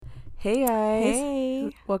Hey guys.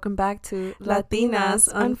 Hey. Welcome back to Latinas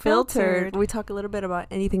Unfiltered. We talk a little bit about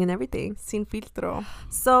anything and everything. Sin filtro.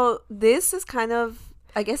 So this is kind of,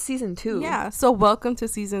 I guess, season 2. Yeah. So welcome to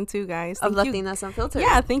season 2, guys. Of Latinas Unfiltered.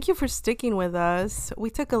 Yeah. Thank you for sticking with us. We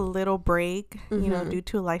took a little break, due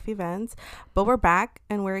to life events, but we're back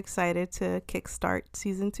and we're excited to kickstart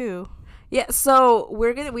season 2. Yeah. So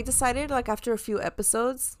we decided like after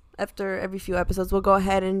every few episodes, we'll go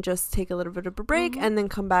ahead and just take a little bit of a break and then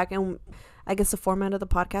come back. And I guess the format of the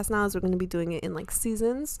podcast now is we're going to be doing it in like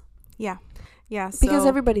seasons. Yeah. Yeah. Because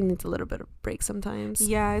everybody needs a little bit of break sometimes.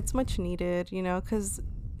 Yeah, it's much needed, because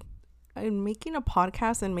making a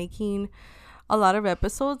podcast and making a lot of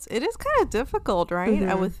episodes, it is kind of difficult, right?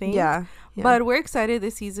 I would think. Yeah. But we're excited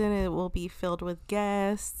this season. It will be filled with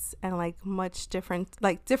guests and like much different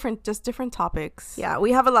topics. Yeah,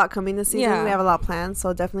 we have a lot coming this season. Yeah. We have a lot planned,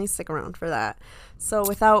 so definitely stick around for that. So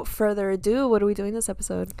without further ado, what are we doing this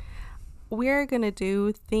episode? We're going to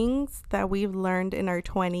do things that we've learned in our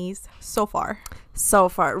 20s so far.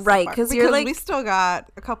 Right? Because we still got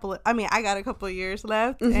I got a couple of years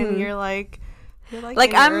left, and you're like in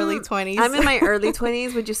I'm early 20s. I'm in my early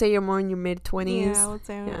 20s. Would you say you're more in your mid 20s? Yeah, I would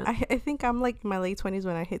say. I think I'm like in my late 20s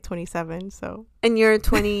when I hit 27. So. And you're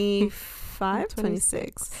 25,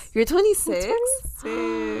 26. You're 26.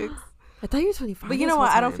 26. I thought you were 25. But you know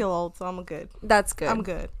what? I don't feel old, so I'm good. That's good. I'm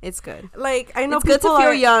good. It's good. Like, I know it's good to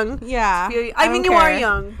feel young. Yeah. I mean, you are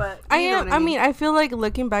young, but I am. I mean, I feel like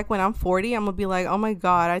looking back when I'm 40, I'm gonna be like, oh my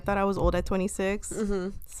god, I thought I was old at 26.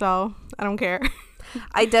 So I don't care.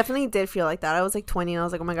 I definitely did feel like that. I was like 20 and I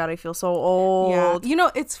was like, oh my god, I feel so old. Yeah.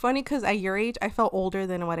 It's funny because at your age, I felt older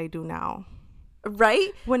than what I do now.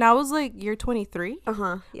 Right? When I was like, you're 23?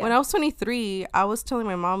 Yeah. When I was 23, I was telling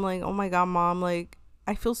my mom, like, oh my god, mom, like,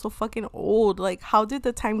 I feel so fucking old. Like, how did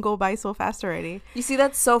the time go by so fast already? You see,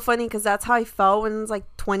 that's so funny because that's how I felt when it was like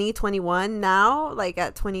 20, 21. Now, like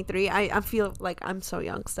at 23, I feel like I'm so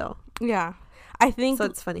young still. Yeah. I think so.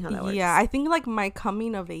 It's funny how that works. Yeah, I think like my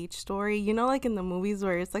coming of age story, like in the movies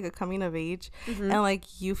where it's like a coming of age and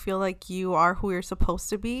like you feel like you are who you're supposed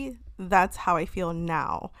to be. That's how I feel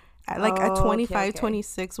now. At 25,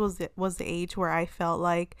 26 was the age where I felt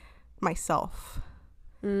like myself.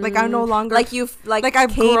 Like I'm no longer like you've like I've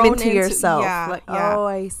came grown into yourself. Yeah, Oh,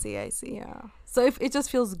 I see. Yeah. So if it just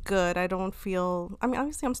feels good, I don't feel. I mean,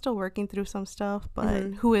 obviously, I'm still working through some stuff, but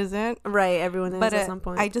who isn't? Right, everyone is at some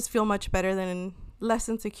point. I just feel much better than less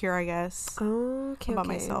insecure, I guess. About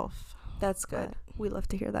myself. That's good. We love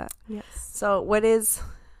to hear that. Yes. So what is?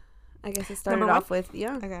 I guess it started off with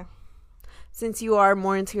Okay. Since you are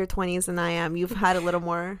more into your 20s than I am, you've had a little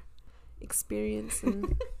more experience.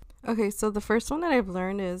 Okay, so the first one that I've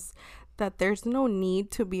learned is that there's no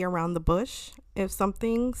need to be around the bush. If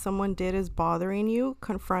something someone did is bothering you,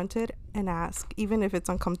 confront it and ask, even if it's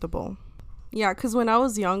uncomfortable. Yeah, because when I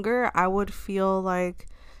was younger, I would feel like,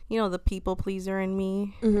 the people pleaser in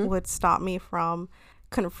me would stop me from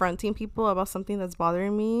confronting people about something that's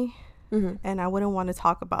bothering me. And I wouldn't want to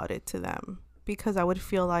talk about it to them because I would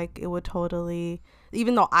feel like it would totally,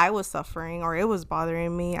 even though I was suffering or it was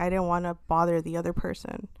bothering me, I didn't want to bother the other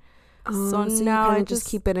person. So now I just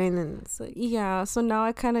keep it in and it's like, so now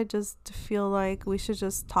I kind of just feel like we should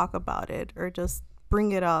just talk about it or just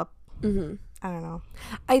bring it up. I don't know.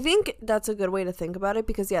 I think that's a good way to think about it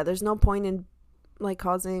because there's no point in like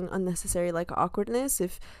causing unnecessary like awkwardness.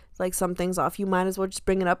 If like something's off, you might as well just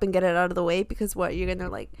bring it up and get it out of the way, because you're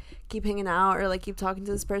gonna like keep hanging out or like keep talking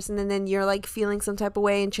to this person and then you're like feeling some type of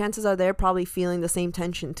way and chances are they're probably feeling the same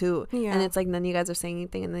tension too. And it's like none of you guys are saying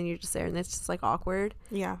anything and then you're just there and it's just like awkward.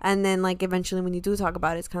 And then like eventually when you do talk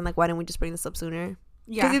about it, it's kind of like, why didn't we just bring this up sooner?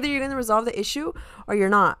 Because either you're gonna resolve the issue or you're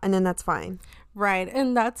not, and then that's fine. Right.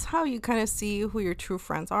 And that's how you kind of see who your true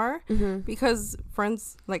friends are, because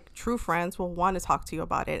true friends will want to talk to you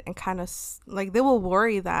about it and kind of like they will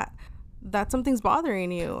worry that something's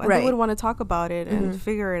bothering you and they would want to talk about it and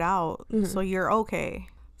figure it out so you're okay.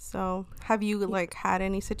 So have you like had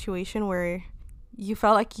any situation where you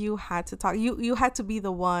felt like you had to talk, you had to be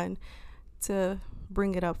the one to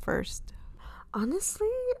bring it up first? Honestly,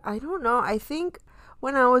 I don't know. I think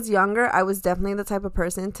when I was younger, I was definitely the type of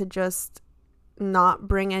person to just not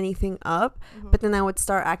bring anything up, but then I would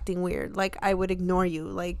start acting weird. Like I would ignore you,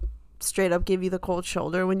 like straight up give you the cold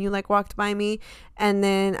shoulder when you like walked by me, and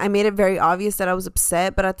then I made it very obvious that I was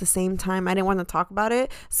upset, but at the same time I didn't want to talk about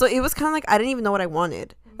it. So it was kind of like I didn't even know what I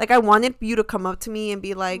wanted. Like I wanted you to come up to me and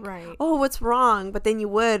be like, oh, what's wrong? But then you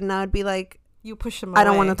would, and I would be like, you push them away. I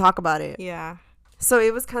don't want to talk about it. Yeah. So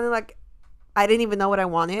it was kind of like I didn't even know what I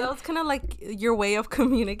wanted. That was kind of like your way of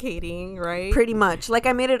communicating, right? Pretty much. Like,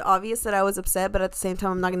 I made it obvious that I was upset, but at the same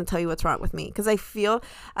time, I'm not going to tell you what's wrong with me. Because I feel,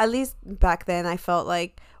 at least back then, I felt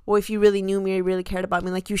like, well, if you really knew me or you really cared about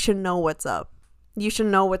me, like, you should know what's up. You should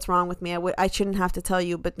know what's wrong with me. I shouldn't have to tell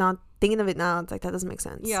you, but not thinking of it now, it's like, that doesn't make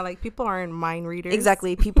sense. Yeah, like, people aren't mind readers.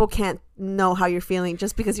 Exactly. People can't know how you're feeling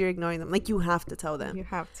just because you're ignoring them. Like, you have to tell them. You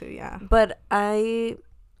have to, yeah. But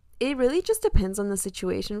it really just depends on the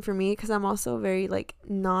situation for me, because I'm also very like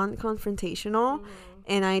non-confrontational,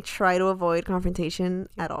 and I try to avoid confrontation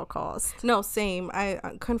at all costs. No, same.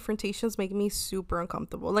 Confrontations make me super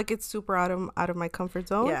uncomfortable. Like, it's super out of my comfort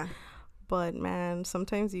zone. Yeah. But man,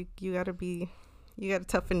 sometimes you gotta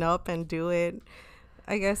toughen up and do it.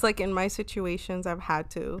 I guess, like, in my situations, I've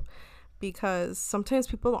had to, because sometimes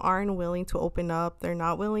people aren't willing to open up. They're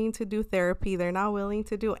not willing to do therapy. They're not willing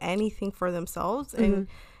to do anything for themselves. And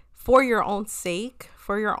for your own sake,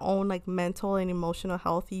 for your own like mental and emotional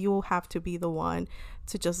health, you have to be the one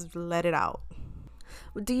to just let it out.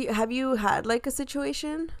 Have you had like a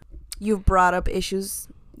situation you've brought up issues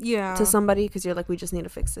to somebody because you're like, we just need to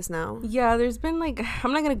fix this now? Yeah, there's been like,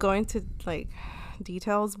 I'm not gonna go into like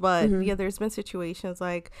details, but yeah, there's been situations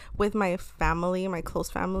like with my family, my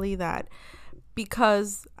close family, that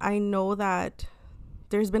because I know that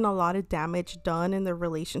there's been a lot of damage done in the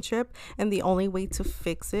relationship, and the only way to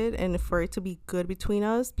fix it and for it to be good between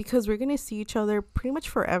us, because we're gonna see each other pretty much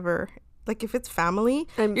forever. Like, if it's family,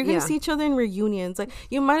 you're gonna see each other in reunions. Like,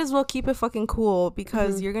 you might as well keep it fucking cool,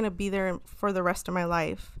 because you're gonna be there for the rest of my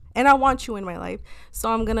life, and I want you in my life.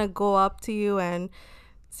 So I'm gonna go up to you and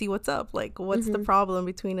see what's up. Like, what's the problem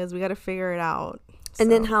between us? We gotta figure it out.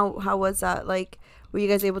 And then how was that? Like, were you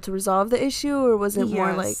guys able to resolve the issue, or was it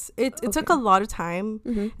more like it took a lot of time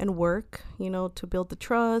and work, to build the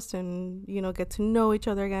trust and, get to know each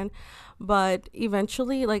other again. But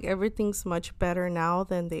eventually, like, everything's much better now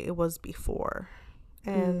than it was before.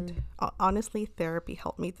 And honestly, therapy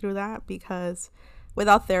helped me through that, because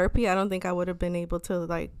without therapy, I don't think I would have been able to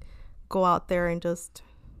like go out there and just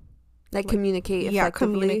like communicate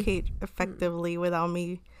effectively. Communicate effectively without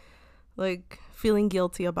me like feeling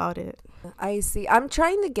guilty about it. I see. I'm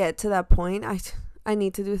trying to get to that point. I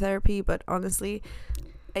need to do therapy, but honestly,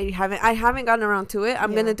 I haven't gotten around to it.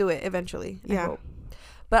 I'm gonna do it eventually. I hope.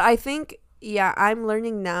 But I think I'm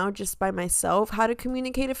learning now just by myself how to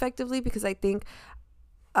communicate effectively, because I think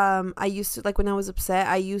I used to, like, when I was upset,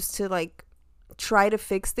 I used to like try to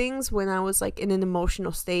fix things when I was like in an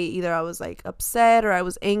emotional state. Either I was like upset or I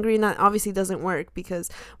was angry, and that obviously doesn't work, because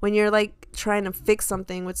when you're like trying to fix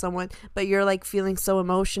something with someone but you're like feeling so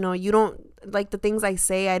emotional, you don't like the things I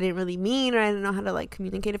say I didn't really mean, or I didn't know how to like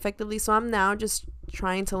communicate effectively. So I'm now just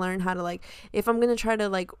trying to learn how to, like, if I'm gonna try to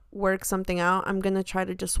like work something out, I'm gonna try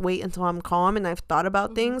to just wait until I'm calm and I've thought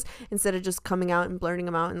about things, instead of just coming out and blurting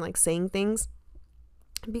them out and like saying things,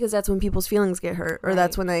 because that's when people's feelings get hurt, or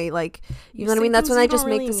that's when I like, you know what I mean, that's when I just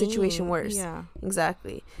make the situation worse.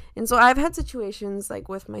 Exactly. And so I've had situations like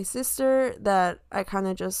with my sister that I kind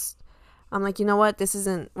of just, I'm like, you know what, this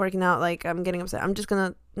isn't working out, like, I'm getting upset, I'm just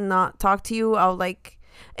gonna not talk to you. I'll like,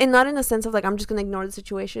 and not in a sense of like I'm just gonna ignore the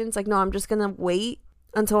situation. It's like, no, I'm just gonna wait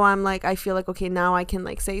until I'm like, I feel like, okay, now I can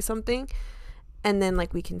like say something, and then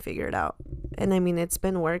like we can figure it out. And I mean, it's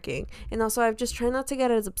been working. And also, I've just tried not to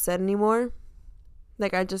get as upset anymore.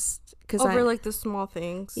 Like, I just, because over like the small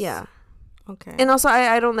things. Yeah. Okay. And also,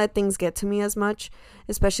 I don't let things get to me as much,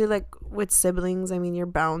 especially like with siblings. I mean, you're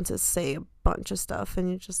bound to say a bunch of stuff and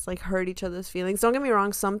you just like hurt each other's feelings. Don't get me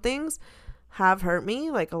wrong, some things have hurt me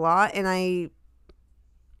like a lot, and I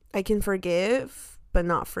can forgive but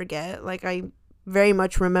not forget. Like, I very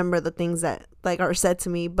much remember the things that like are said to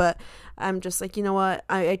me, but I'm just like, you know what,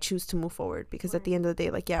 I choose to move forward, because at the end of the day,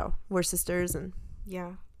 like, we're sisters. And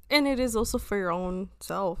and it is also for your own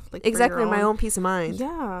self, like, exactly, my own peace of mind.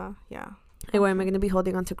 Like, why am I going to be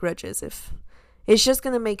holding on to grudges if it's just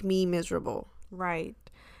going to make me miserable? Right.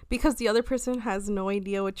 Because the other person has no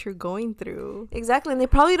idea what you're going through. Exactly. And they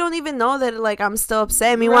probably don't even know that, like, I'm still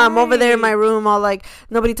upset. Meanwhile, I'm over there in my room all like,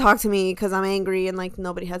 nobody talk to me because I'm angry, and like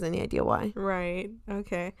nobody has any idea why. Right.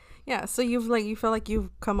 Okay. Yeah. So you feel like you've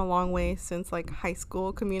come a long way since like high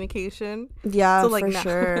school communication. Yeah, so, like, for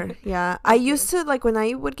sure. Yeah. I used to, like, when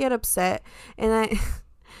I would get upset, and I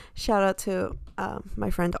shout out to my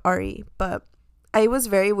friend Ari, but I was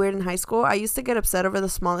very weird in high school. I used to get upset over the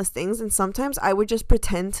smallest things, and sometimes I would just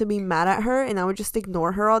pretend to be mad at her, and I would just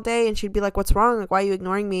ignore her all day, and she'd be like, what's wrong? Like, why are you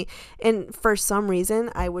ignoring me? And for some reason,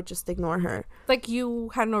 I would just ignore her. Like, you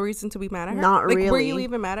had no reason to be mad at her? Not like, really. Were you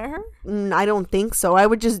even mad at her? I don't think so. I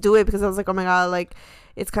would just do it because I was like, oh my God, like,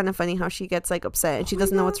 it's kind of funny how she gets like upset and she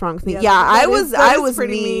doesn't know what's wrong with me. Yeah, Yeah, I was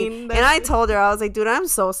pretty mean. And I told her, I was like, dude, I'm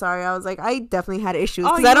so sorry. I was like, I definitely had issues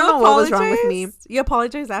because Oh, I don't know what was wrong with me. You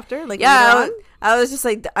apologized after? Like, yeah, I was just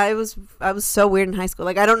like, I was so weird in high school.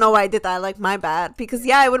 Like, I don't know why I did that. Like, my bad. Because,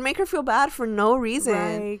 yeah, it would make her feel bad for no reason.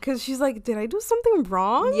 Right. Because she's like, did I do something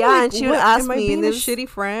wrong? Yeah, like, and she would ask am I me. being a shitty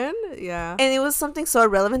friend? Yeah. And it was something so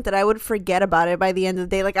irrelevant that I would forget about it by the end of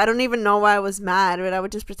the day. Like, I don't even know why I was mad, but I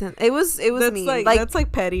would just pretend. It was that's me. Like, that's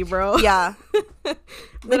like petty, bro. Yeah.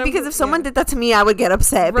 Like, because if someone did that to me, I would get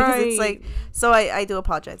upset. Because it's like, so I do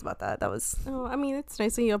apologize about that. That was. Oh, I mean, it's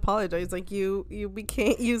nice when you apologize. Like, you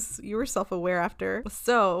were self-aware after.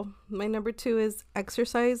 So my number 2 is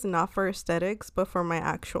exercise, not for aesthetics, but for my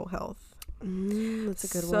actual health. That's a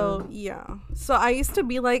good one. So yeah, so I used to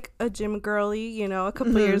be like a gym girly, you know, a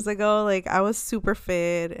couple years ago. Like, I was super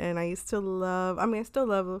fit, and I used to love, I mean, I still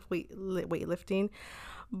love weightlifting,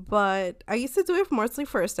 but I used to do it mostly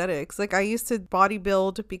for aesthetics. Like, I used to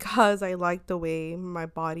bodybuild because I liked the way I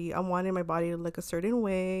wanted my body to look a certain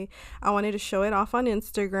way. I wanted to show it off on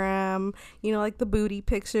Instagram, you know, like the booty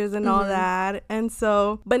pictures and all that. And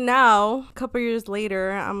so, but now, a couple years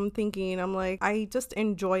later, I'm like, I just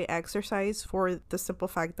enjoy exercise for the simple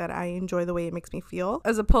fact that I enjoy the way it makes me feel,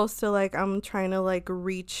 as opposed to like I'm trying to like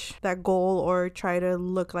reach that goal or try to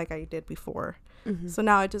look like I did before. So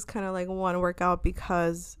now I just kind of like want to work out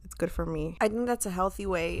because it's good for me. I think that's a healthy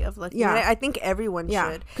way of looking at it. I think everyone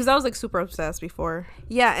should. Because I was like super obsessed before.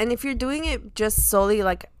 Yeah, and if you're doing it just solely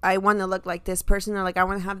like, I want to look like this person, or like I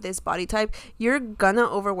want to have this body type, you're gonna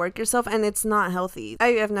overwork yourself, and it's not healthy.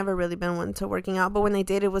 I have never really been one to working out, but when I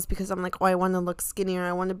did, it was because I'm like, oh, I want to look skinnier,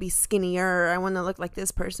 I want to be skinnier, I want to look like this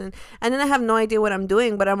person, and then I have no idea what I'm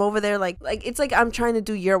doing, but I'm over there like it's like I'm trying to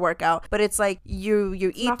do your workout, but it's like you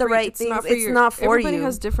eat the right things. It's not for you. Everybody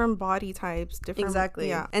has different body types, exactly.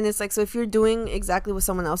 Yeah, and it's like, so if you're doing exactly what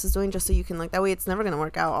someone else is doing just so you can look that way, it's never gonna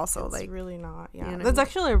work out. Also, it's like, really not. Yeah, you know? That's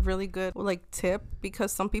actually a really good like tip,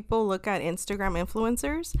 because some people look at Instagram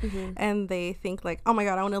influencers and they think like, oh my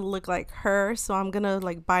god, I want to look like her, so I'm gonna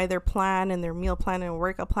like buy their plan and their meal plan and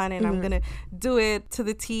workout plan, and I'm gonna do it to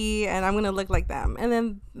the T, and I'm gonna look like them, and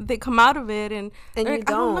then they come out of it and you like,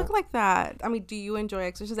 I don't look like that. I mean, do you enjoy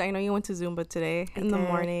exercise? I know you went to Zumba today in the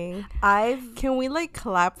morning. Can we like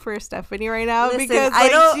clap for Stephanie right now? Listen, because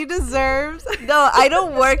like, she deserves. No, I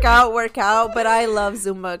don't work out, but I love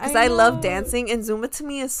Zumba because I love dancing, and Zumba to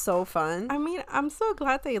me is so fun. I mean, I'm so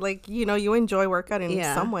glad that like, you know, you enjoy workout in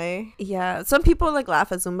some way. Yeah, some people like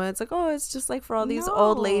laugh at Zumba. It's like, oh, it's just like for all these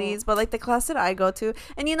old ladies, but like the class that I go to,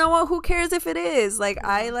 and you know what, who cares if it is? Like,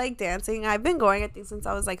 I like dancing. I've been going, I think, since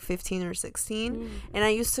I was like 15 or 16, and I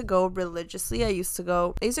used to go religiously. I used to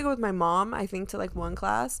go with my mom, I think, to like one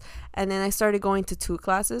class, and then I started going to 2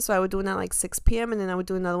 classes. So I would do one at like 6 p.m. and then I would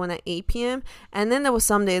do another one at 8 p.m. and then there was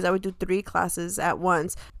some days I would do 3 classes at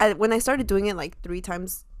once. When I started doing it like 3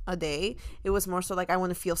 times a day, it was more so like I want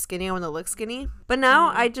to feel skinny, I want to look skinny, but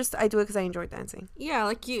now I do it because I enjoy dancing. Yeah,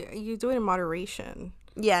 like you do it in moderation.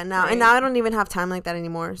 Yeah, now, right? And now I don't even have time like that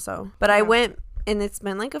anymore. So, but I went, and it's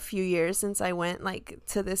been like a few years since I went like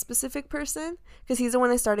to this specific person, because he's the one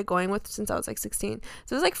I started going with since I was like 16.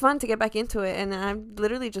 So it was like fun to get back into it, and I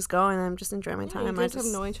literally just go and I'm just enjoying my time. You guys have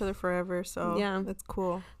known each other forever, so yeah, that's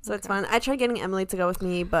cool. So it's fun. I tried getting Emily to go with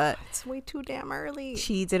me, but it's way too damn early.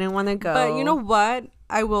 She didn't want to go. But you know what?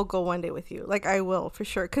 I will go one day with you. Like, I will for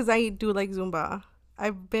sure, because I do like Zumba.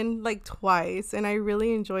 I've been like twice and I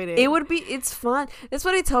really enjoyed it. It's fun. That's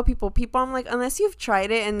what I tell people. I'm like, unless you've tried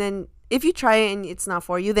it, and then if you try it and it's not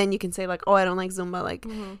for you, then you can say like, oh, I don't like Zumba, like,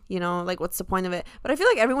 you know, like, what's the point of it? But I feel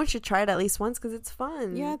like everyone should try it at least once because it's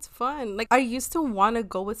fun. Yeah, it's fun. Like, I used to want to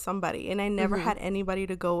go with somebody and I never had anybody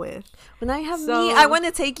to go with. When I have me, I want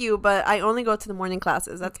to take you, but I only go to the morning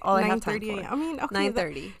classes. That's all I have time for. I mean, okay,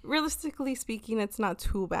 9:30. Realistically speaking, it's not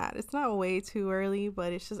too bad. It's not way too early,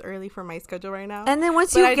 but it's just early for my schedule right now. And then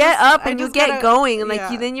once you get up and you get going,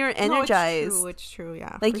 like, then you're energized. No, it's true,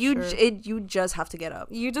 yeah. Like, you just have to get up.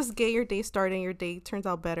 You just get your day started and your day turns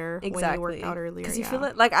out better when you work out earlier. Because you feel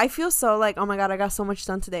it, like, I feel so like, oh my god, I got so much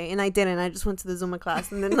done today, and I didn't. I just went to the Zumba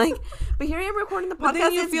class, and then like, but here I am recording the podcast.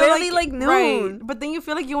 It's barely like noon. Right. But then you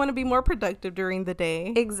feel like you want to be more productive during the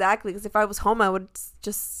day. Exactly. Because if I was home, I would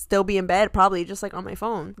just still be in bed, probably just like on my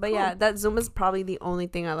phone. But yeah, that Zumba is probably the only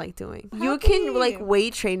thing I like doing. You can like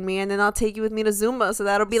weight train me, and then I'll take you with me to Zumba, so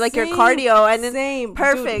that'll be like your cardio, and then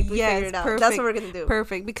perfect. Dude, we figured it out. Perfect. That's what we're gonna do.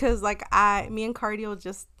 Perfect. Because like me and cardio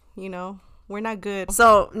just, you know, We're not good.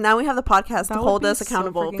 So now we have the podcast That to would hold be us so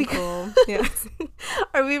accountable. freaking cool. Yeah.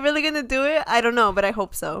 Are we really gonna do it? I don't know, but I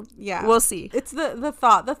hope so. Yeah. We'll see. It's the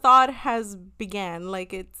thought. The thought has began.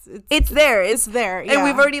 Like it's there. It's there. Yeah. And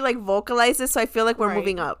we've already like vocalized it, so I feel like we're Right.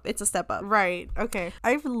 moving up. It's a step up. Right. Okay.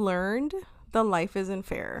 I've learned that life isn't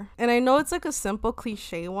fair. And I know it's like a simple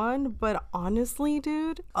cliche one, but honestly,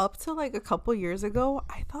 dude, up to like a couple years ago,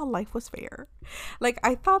 I thought life was fair. Like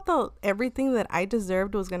I thought that everything that I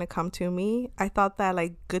deserved was going to come to me. I thought that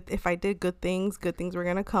like if I did good things were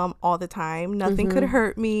going to come all the time. Nothing could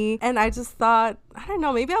hurt me. And I just thought, I don't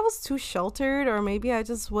know, maybe I was too sheltered, or maybe I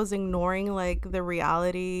just was ignoring like the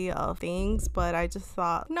reality of things. But I just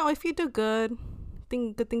thought, no, if you do good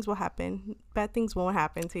things will happen. Bad things won't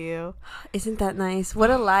happen to you. Isn't that nice? What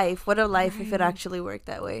a life Right. if it actually worked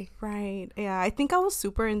that way. Right. Yeah, I think I was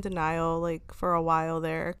super in denial like for a while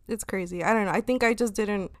there. It's crazy. I don't know. I think I just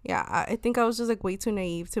didn't. Yeah, I think I was just like way too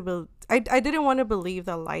naive to I didn't want to believe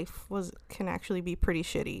that life can actually be pretty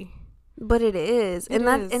shitty. But it is. It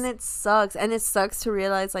is. And it sucks. And it sucks to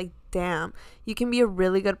realize like, damn, you can be a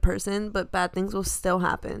really good person, but bad things will still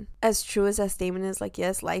happen. As true as that statement is, like,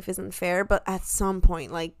 yes, life isn't fair, but at some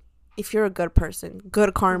point, like, if you're a good person,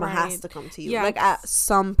 good karma has to come to you. Yeah. Like at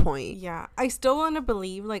some point. Yeah. I still want to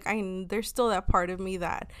believe, like, there's still that part of me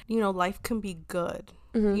that, you know, life can be good.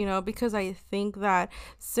 You know, because I think that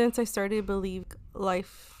since I started to believe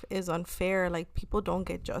life is unfair, like people don't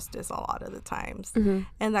get justice a lot of the times.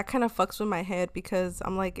 And that kind of fucks with my head, because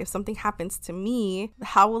I'm like, if something happens to me,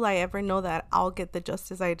 how will I ever know that I'll get the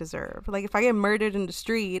justice I deserve? Like if I get murdered in the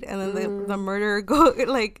street and then the murderer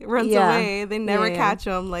runs away, they never catch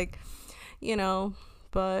him, like, you know.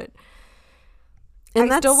 But and I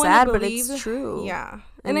that's still sad, want to but believe, it's true. Yeah.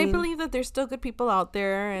 I And I mean, believe that there's still good people out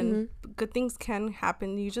there, and good things can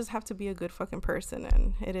happen. You just have to be a good fucking person,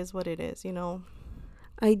 and it is what it is, you know.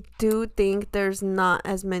 I do think there's not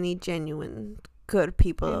as many genuine good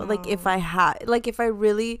people. Like if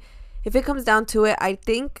it comes down to it, I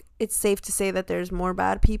think it's safe to say that there's more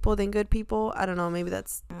bad people than good people. I don't know, maybe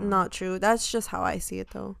that's not true. That's just how I see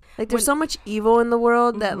it though. Like there's so much evil in the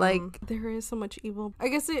world that like there is so much evil. I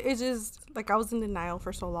guess it just like I was in denial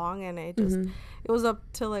for so long, and it just it was up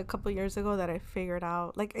till like a couple years ago that I figured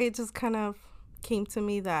out, like it just kind of came to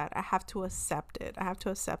me that I have to accept it. I have to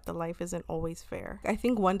accept that life isn't always fair. I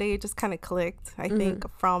think one day it just kind of clicked. I think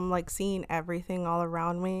from like seeing everything all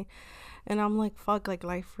around me, and I'm like, fuck, like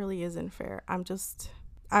life really isn't fair. I've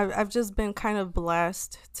just been kind of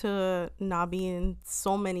blessed to not be in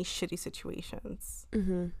so many shitty situations.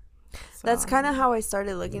 So, that's kind of how I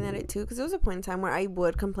started looking at it too, because there was a point in time where I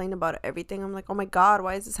would complain about everything. I'm like, oh my god,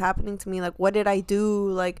 why is this happening to me? Like, what did I do?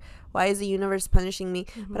 Like, why is the universe punishing me?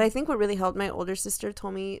 But I think what really helped, my older sister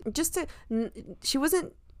told me just to she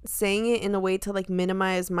wasn't saying it in a way to like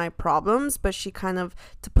minimize my problems, but she kind of,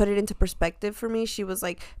 to put it into perspective for me, she was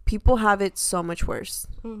like, people have it so much worse,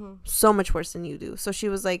 so much worse than you do. So she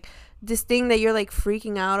was like, this thing that you're like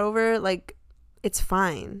freaking out over, like it's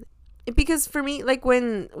fine. Because for me, like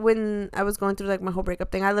when I was going through like my whole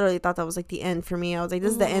breakup thing, I literally thought that was like the end for me. I was like,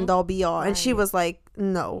 this is the end all be all. And she was like,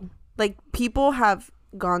 no, like people have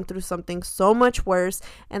gone through something so much worse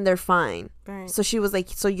and they're fine. So she was like,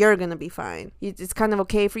 so you're gonna be fine. It's kind of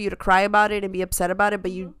okay for you to cry about it and be upset about it, but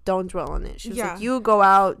you don't dwell on it. She was like, you go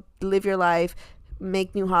out, live your life,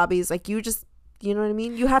 make new hobbies, like you just, you know what I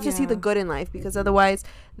mean? You have to see the good in life, because otherwise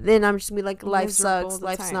then I'm just gonna be like, life sucks,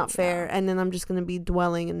 life's not fair, and then I'm just gonna be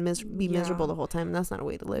dwelling and be miserable the whole time, and that's not a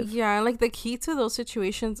way to live. And like the key to those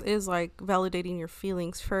situations is like validating your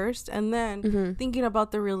feelings first, and then thinking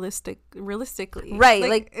about the realistically, right?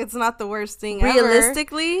 Like it's not the worst thing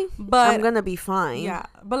realistically ever, but I'm gonna be fine.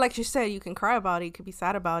 But like you said, you can cry about it, you could be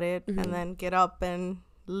sad about it, and then get up and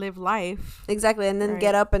live life. Exactly. And then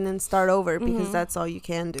get up and then start over, because that's all you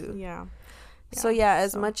can do. So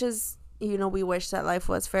as much as, you know, we wish that life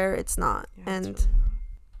was fair, it's not. And really,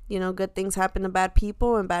 you know, good things happen to bad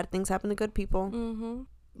people and bad things happen to good people.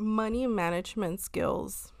 Money management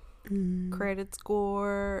skills, credit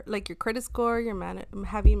score, like your credit score,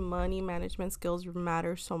 having money management skills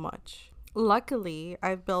matter so much. Luckily,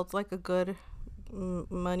 I've built like a good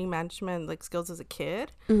money management like skills as a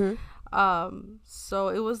kid. So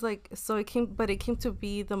it was like, it came to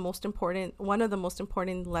be one of the most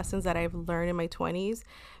important lessons that I've learned in my 20s,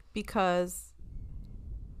 because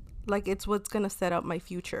like it's what's gonna set up my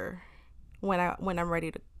future when I'm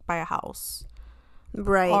ready to buy a house,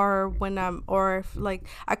 right? Or if like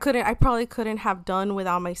I probably couldn't have done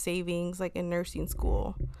without my savings like in nursing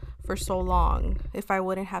school for so long if I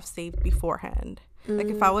wouldn't have saved beforehand. Like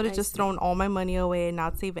if I would have just thrown all my money away and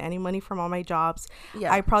not save any money from all my jobs,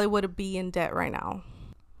 I probably would be in debt right now.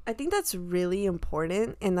 I think that's really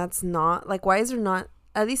important, and that's not like, why is there not,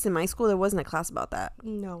 at least in my school, there wasn't a class about that.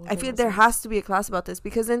 No, I feel there has to be a class about this,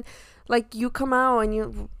 because then, like, you come out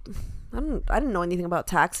and I didn't know anything about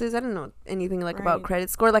taxes. I didn't know anything like about credit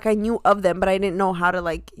score. Like, I knew of them, but I didn't know how to,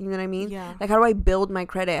 like, you know what I mean? Yeah. Like, how do I build my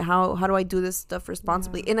credit? How do I do this stuff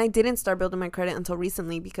responsibly? Yeah. And I didn't start building my credit until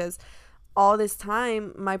recently, because all this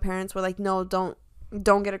time my parents were like, no, don't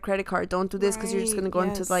get a credit card. Don't do this, because you're just gonna go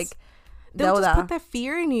into like. They'll just put that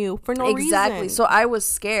fear in you for no reason. Exactly. So I was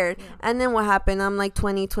scared. Yeah. And then what happened? I'm like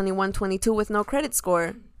 20, 21, 22 with no credit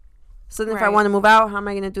score. So then if I want to move out, how am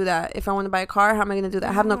I going to do that? If I want to buy a car, how am I going to do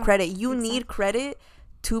that? I have no credit. You need credit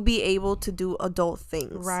to be able to do adult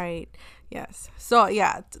things. Right. Yes. So,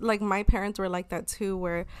 yeah, like my parents were like that too,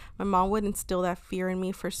 where my mom would instill that fear in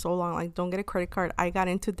me for so long. Like, don't get a credit card. I got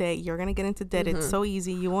into debt. You're going to get into debt. It's so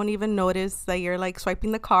easy. You won't even notice that you're like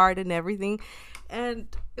swiping the card and everything.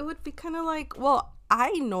 And it would be kind of like, well,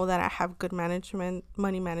 I know that I have good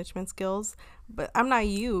money management skills, but I'm not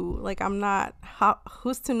you. Like, I'm not,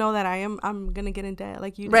 who's to know that I'm going to get in debt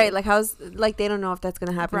like you do? Right. Like, like, they don't know if that's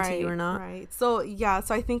going to happen to you or not. Right. So, yeah.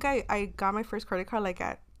 So I think I got my first credit card like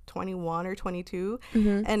at 21 or 22.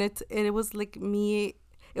 And it was like me.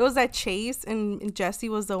 It was at Chase, and Jesse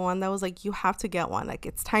was the one that was like, you have to get one. Like,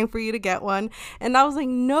 it's time for you to get one. And I was like,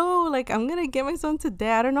 no, like, I'm going to get my son to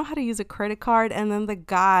debt. I don't know how to use a credit card. And then the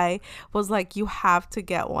guy was like, you have to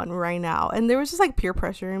get one right now. And there was just like peer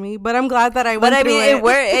pressure in me. But I'm glad that I went through it. It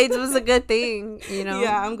worked. It was a good thing, you know?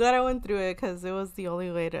 Yeah, I'm glad I went through it, because it was the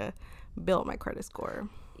only way to build my credit score.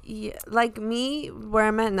 Yeah, like me, where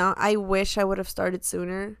I'm at now, I wish I would have started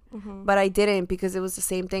sooner, but I didn't, because it was the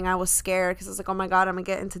same thing. I was scared, because I was like, oh my God, I'm gonna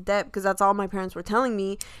get into debt, because that's all my parents were telling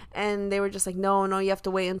me. And they were just like, no, you have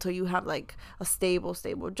to wait until you have like a stable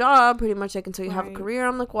job, pretty much, like until you have a career.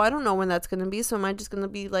 I'm like, well, I don't know when that's gonna be. So am I just gonna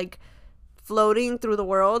be like floating through the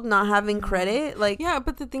world, not having credit? Like, yeah,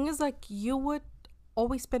 but the thing is, like, you would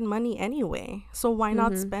always spend money anyway, so why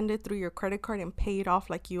not spend it through your credit card and pay it off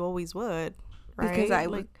like you always would?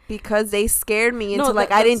 Right? Because they scared me into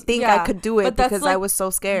I didn't think I could do it, because I was so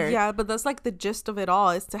scared. Yeah, but that's like the gist of it all,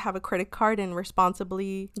 is to have a credit card and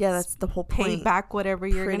responsibly that's the whole point. Pay back whatever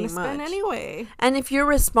you're going to spend anyway. And if you're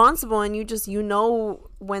responsible and you know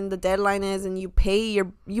when the deadline is, and you pay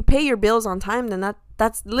your bills on time, then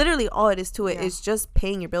that's literally all it is to it. Is just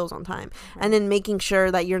paying your bills on time, and then making sure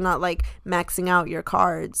that you're not like maxing out your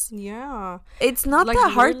cards. Yeah, it's not like,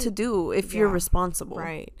 that hard to do if you're responsible.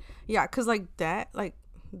 Right. Yeah, because debt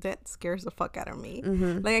scares the fuck out of me.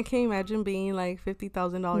 Like, I can't imagine being like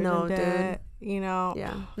 $50,000 in debt, dude. You know?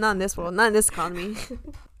 Yeah, not in this world, not in this economy.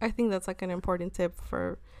 I think that's like an important tip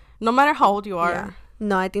for no matter how old you are. Yeah.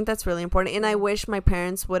 No, I think that's really important. And I wish my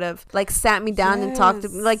parents would have like sat me down and talked to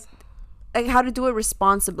me like how to do it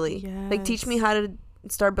responsibly. Like, teach me how to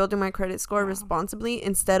start building my credit score responsibly,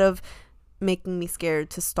 instead of making me scared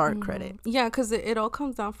to start credit. Yeah, because it all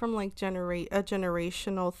comes down from like a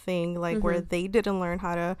generational thing, like where they didn't learn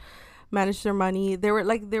how to manage their money. They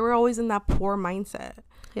were always in that poor mindset.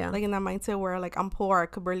 Yeah, like in that mindset where like, I'm poor, I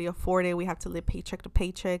could barely afford it, we have to live paycheck to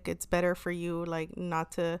paycheck. It's better for you like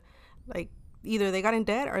not to, like, either they got in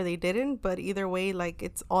debt or they didn't, but either way, like,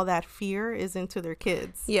 it's all that fear is into their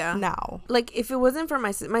kids. Yeah. Now, like, if it wasn't for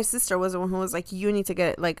my sister was the one who was like, you need to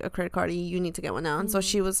get like a credit card, you need to get one now. And so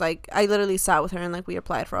she was like, I literally sat with her and like we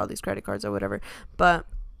applied for all these credit cards or whatever. But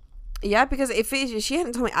yeah, because if she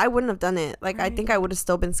hadn't told me, I wouldn't have done it. Like, I think I would have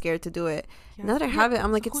still been scared to do it. Now that I have it,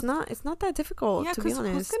 I'm like, it's not that difficult, to be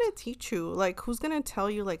honest. Who's gonna teach you? Like, who's gonna tell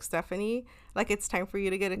you, like, Stephanie, like, it's time for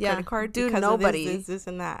you to get a credit card? Dude, because nobody. Of this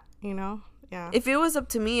and that, you know? Yeah. If it was up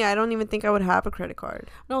to me, I don't even think I would have a credit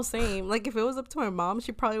card. No, same. Like, if it was up to my mom,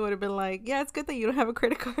 she probably would have been like, yeah, it's good that you don't have a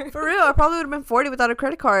credit card. For real, I probably would have been 40 without a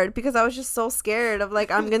credit card, because I was just so scared of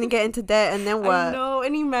like, I'm gonna get into debt and then what? I know.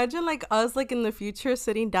 And imagine like us like in the future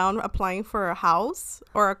sitting down applying for a house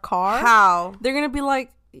or a car. How? They're gonna be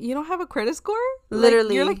like, you don't have a credit score? Literally.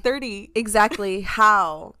 Like, you're like 30. Exactly.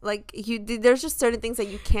 How? Like, there's just certain things that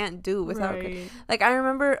you can't do without like, I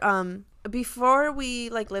remember before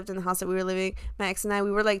we like lived in the house that we were living, my ex and I,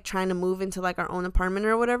 we were like trying to move into like our own apartment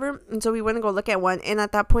or whatever, and so we went to go look at one, and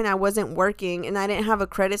at that point I wasn't working and I didn't have a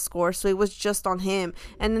credit score, so it was just on him.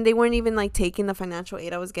 And then they weren't even like taking the financial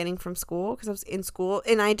aid I was getting from school, because I was in school,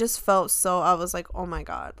 and I just felt I was like, oh my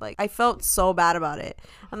God, like, I felt so bad about it.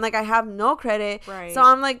 I'm like, I have no credit, so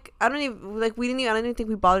I'm like, I don't even think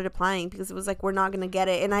we bothered applying, because it was like, we're not gonna get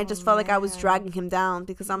it. And I just felt like I was dragging him down,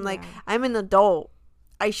 because I'm like, I'm an adult,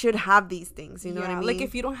 I should have these things, you know what I mean? Like,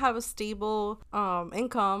 if you don't have a stable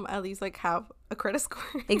income, at least like have a credit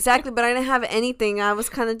score. Exactly. But I didn't have anything. I was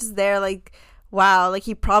kind of just there like, wow, like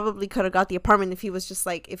he probably could have got the apartment if he was just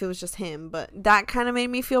like, if it was just him. But that kind of made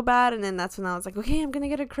me feel bad. And then that's when I was like, okay, I'm gonna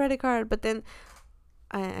get a credit card. But then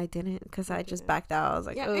I didn't, because I just backed out. I was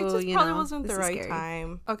like, yeah, oh, it just you probably know, wasn't the this is right scary.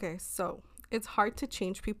 time. Okay, so it's hard to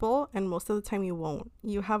change people, and most of the time you won't.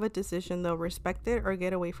 You have a decision though: respect it or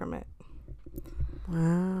get away from it.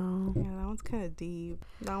 Wow. Yeah, that one's kind of deep.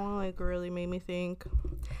 That one like really made me think.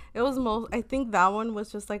 It was I think that one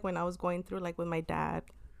was just like when I was going through like with my dad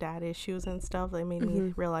issues and stuff. It made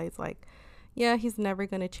me realize like, yeah, he's never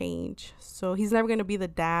gonna change. So he's never gonna be the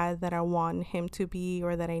dad that I want him to be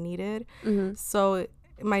or that I needed. So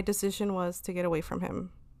my decision was to get away from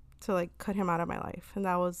him, to like cut him out of my life, and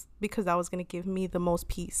that was because that was gonna give me the most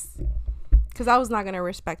peace, because I was not gonna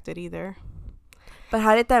respect it either. But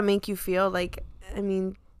how did that make you feel? Like, I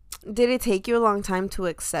mean, did it take you a long time to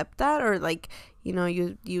accept that, or like, you know,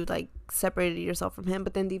 you like separated yourself from him,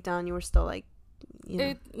 but then deep down you were still like, you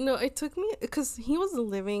know? It took me, because he was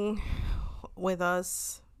living with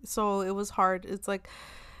us, so it was hard. It's like,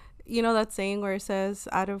 you know that saying where it says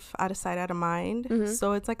out of sight, out of mind.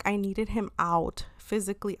 So it's like I needed him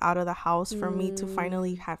physically out of the house for me to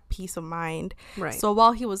finally have peace of mind. Right. So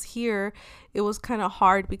while he was here, it was kind of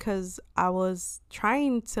hard because I was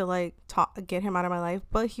trying to like get him out of my life,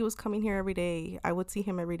 but he was coming here every day. I would see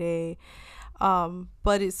him every day.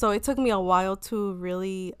 But it took me a while to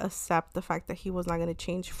really accept the fact that he was not going to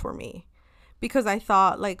change for me, because I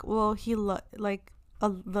thought like, well,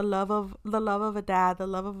 the love of a dad, the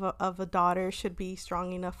love of a daughter should be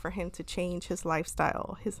strong enough for him to change his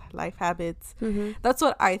lifestyle, his life habits. That's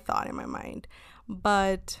what I thought in my mind.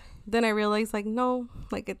 But then I realized like, no,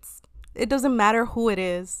 like it doesn't matter who it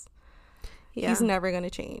is. Yeah. He's never going to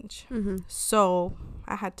change. So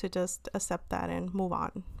I had to just accept that and move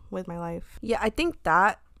on with my life. Yeah, I think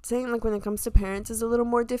that saying like when it comes to parents is a little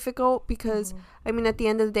more difficult, because I mean, at the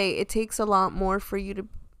end of the day, it takes a lot more for you to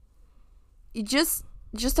just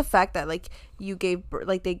the fact that like you gave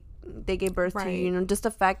like they gave birth to you, you know, just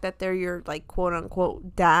the fact that they're your like quote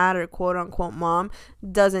unquote dad or quote unquote mom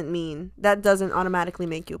doesn't automatically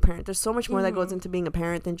make you a parent. There's so much more that goes into being a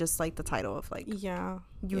parent than just like the title of like,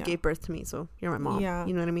 you gave birth to me, so you're my mom.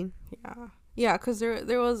 You know what I mean? Yeah, because it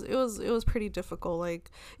was pretty difficult.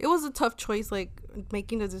 Like, it was a tough choice, like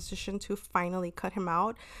making the decision to finally cut him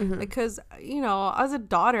out, because, you know, as a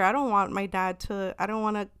daughter, I don't want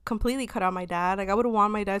to completely cut out my dad. Like, I would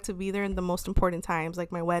want my dad to be there in the most important times,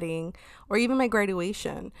 like my wedding or even my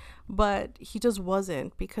graduation, but he just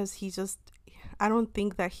wasn't, because I don't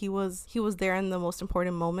think that he was there in the most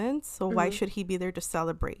important moments. So why should he be there to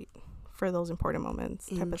celebrate for those important moments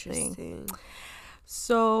type of thing?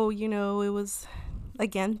 So, you know, it was,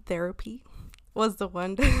 again, therapy was the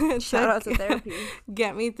one shout out to therapy,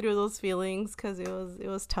 get me through those feelings, because it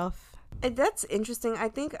was tough. And that's interesting. I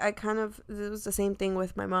think it was the same thing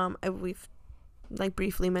with my mom. We've like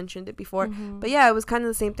briefly mentioned it before, but yeah, it was kind of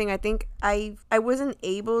the same thing. I think I wasn't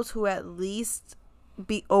able to at least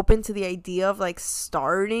be open to the idea of like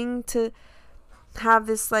starting to have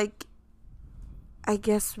this like, I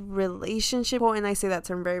guess, relationship, and I say that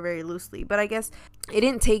term very, very loosely, but I guess it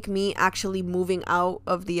didn't take me actually moving out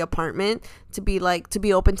of the apartment to be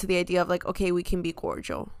open to the idea of like, okay, we can be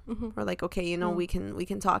cordial, or like, okay, you know, we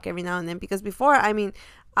can talk every now and then. Because before, I mean,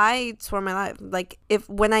 I swore my life, like,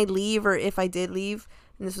 when I leave, or if I did leave,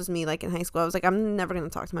 and this was me like in high school, I was like, I'm never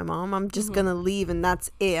gonna talk to my mom, I'm just gonna leave, and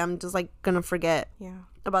that's it. I'm just like gonna forget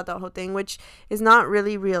about that whole thing, which is not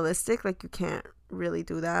really realistic. Like, you can't really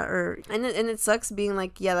do that, and it sucks being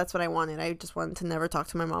like, yeah, that's what I wanted. I just wanted to never talk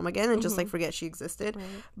to my mom again and just like forget she existed.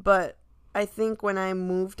 But I think when I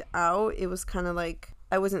moved out, it was kind of like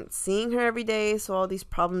I wasn't seeing her every day, so all these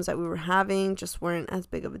problems that we were having just weren't as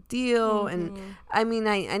big of a deal. And I mean,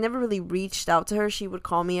 I never really reached out to her. She would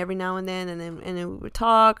call me every now and then, and then we would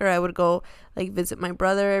talk, or I would go like visit my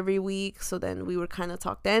brother every week, so then we would kind of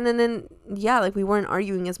talk then. And then like we weren't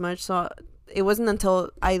arguing as much, so it wasn't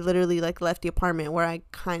until I literally like left the apartment where I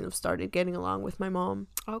kind of started getting along with my mom.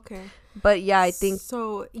 Okay. But yeah, I think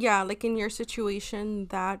so. Yeah, like in your situation,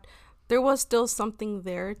 that there was still something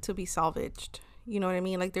there to be salvaged. You know what I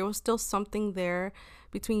mean? Like, there was still something there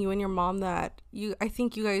between you and your mom that I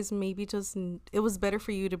think you guys maybe just, it was better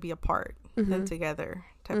for you to be apart than together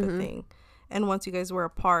type of thing. And once you guys were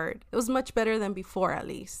apart, it was much better than before, at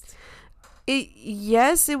least.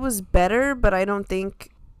 Yes, it was better, but I don't think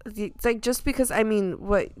it's like, just because, I mean,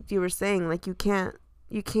 what you were saying, like, you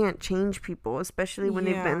can't change people, especially when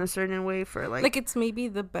they've been a certain way for like it's maybe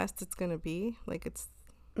the best it's gonna be. Like, it's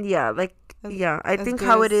I think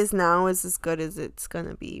it is now is as good as it's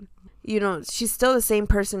gonna be. You know, she's still the same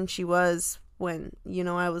person she was when, you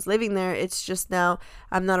know, I was living there. It's just now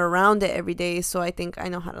I'm not around it every day, so I think I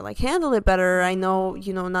know how to like handle it better. I know,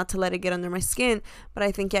 you know, not to let it get under my skin. But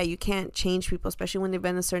I think, yeah, you can't change people, especially when they've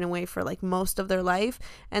been a certain way for like most of their life,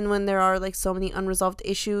 and when there are like so many unresolved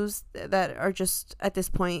issues that are just at this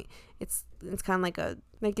point, it's kind of like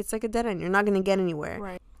it's like a dead end. You're not going to get anywhere.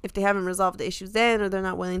 Right. If they haven't resolved the issues then, or they're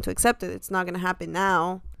not willing to accept it, it's not going to happen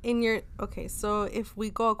now. Okay, so if we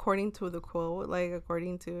go according to the quote,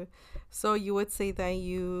 so you would say that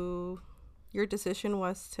your decision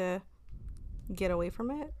was to get away from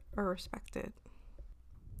it or respect it?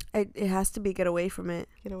 It has to be get away from it.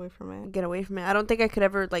 Get away from it. Get away from it. I don't think I could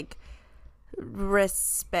ever like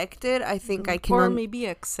respect it. I think I can, or maybe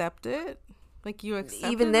accept it. Like you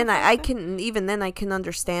accept even it. then I can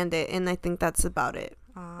understand it, and I think that's about it.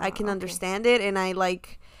 I can understand it, and I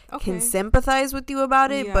like can sympathize with you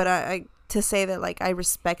about it, but I to say that like I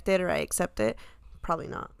respect it or I accept it, probably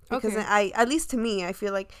not. Because I, at least to me, I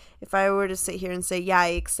feel like if I were to sit here and say, yeah, I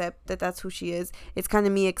accept that that's who she is, it's kind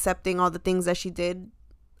of me accepting all the things that she did,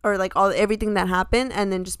 or like everything that happened,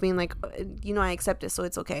 and then just being like, you know, I accept it, so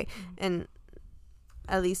it's okay. And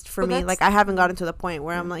at least for me, like I haven't gotten to the point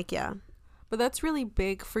where I'm like, yeah. But that's really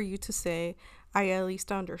big for you to say, I at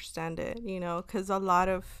least understand it, you know, because a lot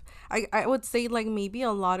of, I would say like maybe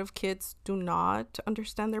a lot of kids do not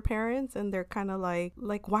understand their parents, and they're kind of like,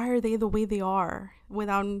 why are they the way they are,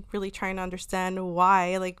 without really trying to understand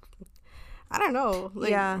why. Like, I don't know.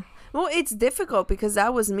 Like, yeah. Well, it's difficult because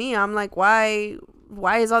that was me. I'm like, why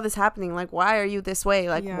is all this happening? Like, why are you this way?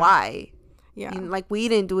 Like, why? Yeah. Like, we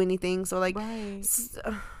didn't do anything. So like,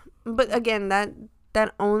 but again,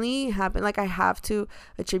 that only happened, like I have to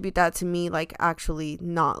attribute that to me like actually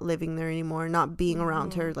not living there anymore, not being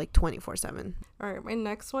around her like 24/7. All right, my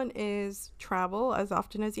next one is travel as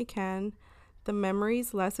often as you can. The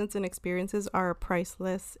memories, lessons, and experiences are a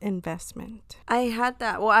priceless investment. I had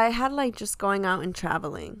that. Well, I had like just going out and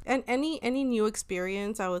traveling. And any new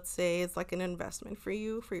experience, I would say, is like an investment for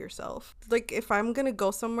you, for yourself. Like if I'm gonna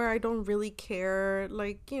go somewhere, I don't really care,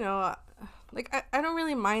 like, you know, like I don't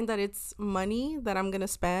really mind that it's money that I'm gonna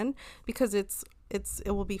spend, because it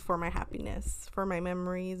will be for my happiness, for my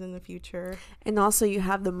memories in the future. And also you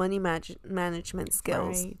have the money management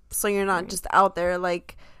skills, right. So you're not just out there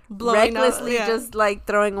like recklessly just like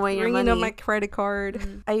throwing away your money. Bringing up my credit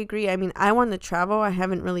card. I agree. I mean, I want to travel. I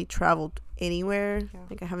haven't really traveled anywhere.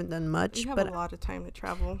 Like I haven't done much. You have a lot of time to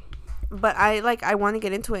travel. But I want to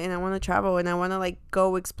get into it, and I want to travel, and I want to like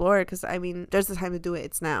go explore, because I mean, there's the time to do it.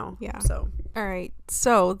 It's now. Yeah. So. All right.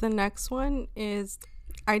 So the next one is,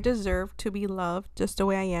 I deserve to be loved just the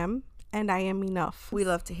way I am, and I am enough. We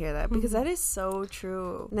love to hear that, because that is so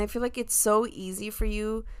true. And I feel like it's so easy for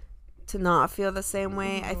you to not feel the same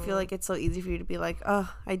way. I feel like it's so easy for you to be like,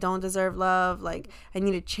 oh, I don't deserve love, like I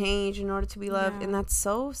need to change in order to be loved. And that's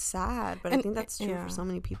so sad, but I think that's true for so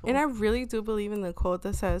many people. And I really do believe in the quote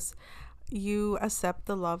that says, you accept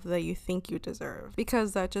the love that you think you deserve,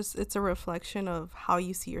 because it's a reflection of how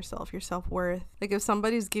you see yourself, your self-worth. Like if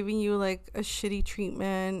somebody's giving you like a shitty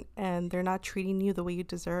treatment and they're not treating you the way you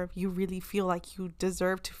deserve, you really feel like you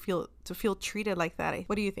deserve to feel treated like that.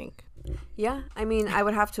 What do you think? Yeah, I mean, I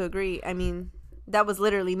would have to agree. I mean, that was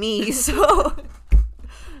literally me. So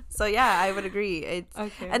yeah, I would agree.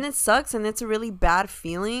 And it sucks, and it's a really bad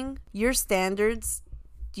feeling. Your standards,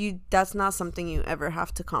 that's not something you ever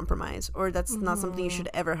have to compromise, or that's not something you should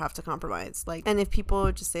ever have to compromise. Like, and if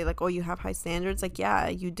people just say like, oh, you have high standards, like, yeah,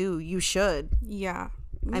 you do, you should.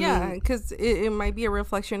 I mean, because it might be a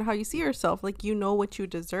reflection of how you see yourself. Like, you know what you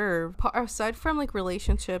deserve. Aside from like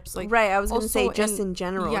relationships, like, right, I was gonna say just in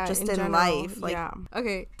general, just in life. Like,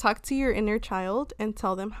 okay, talk to your inner child and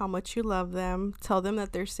tell them how much you love them. Tell them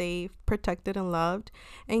that they're safe, protected, and loved,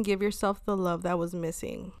 and give yourself the love that was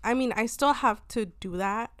missing. I mean, I still have to do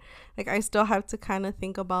that. Like, I still have to kind of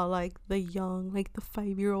think about like the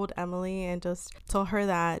 5-year-old Emily, and just tell her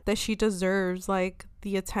that she deserves like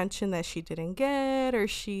the attention that she didn't get, or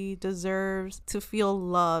she deserves to feel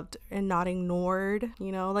loved and not ignored,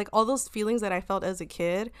 you know, like all those feelings that I felt as a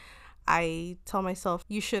kid. I tell myself,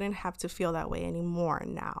 you shouldn't have to feel that way anymore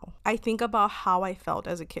now. I think about how I felt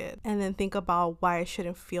as a kid, and then think about why I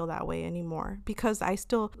shouldn't feel that way anymore, because I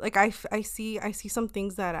still like I see some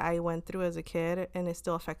things that I went through as a kid, and it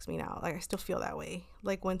still affects me now. Like, I still feel that way.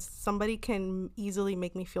 Like, when somebody can easily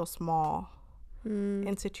make me feel small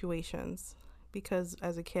in situations, because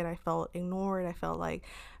as a kid I felt ignored. I felt like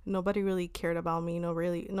nobody really cared about me.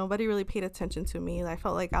 Nobody really paid attention to me. I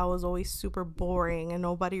felt like I was always super boring, and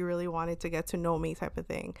nobody really wanted to get to know me, type of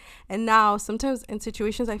thing. And now sometimes in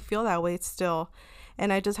situations I feel that way still,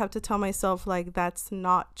 And I just have to tell myself, like, that's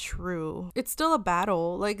not true. It's still a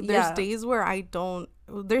battle. Like, there's days where I don't,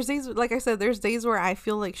 there's days, like I said, there's days where I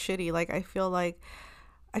feel like shitty. Like, I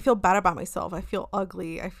feel bad about myself. I feel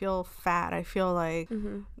ugly. I feel fat. I feel like,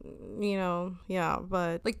 you know, yeah.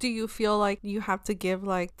 But like, do you feel like you have to give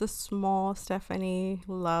like the small Stephanie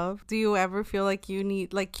love? Do you ever feel like you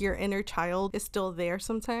need, like, your inner child is still there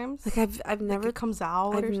sometimes? Like I've never, like it comes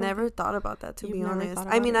out. I've never thought about that, to be honest.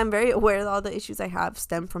 I mean, I'm very aware that all the issues I have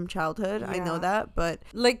stem from childhood. I know that, but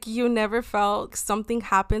like, you never felt something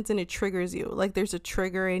happens and it triggers you. Like, there's a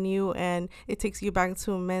trigger in you and it takes you back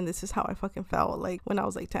to, man, this is how I fucking felt like when I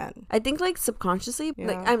was like 10. I think like subconsciously,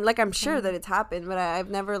 I'm sure that it's happened, but I've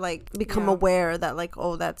never like become aware that like,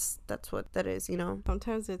 oh, that's what that is, you know.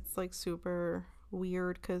 Sometimes it's like super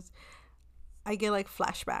weird because I get like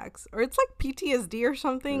flashbacks, or it's like PTSD or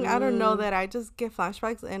something. I don't know, that I just get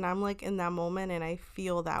flashbacks and I'm like in that moment and I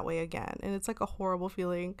feel that way again, and it's like a horrible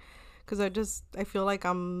feeling because I feel like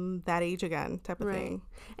I'm that age again type of thing.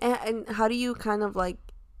 And how do you kind of like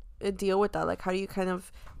deal with that? Like, how do you kind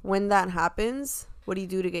of, when that happens, what do you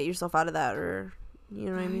do to get yourself out of that? Or, you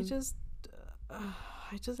know what I mean?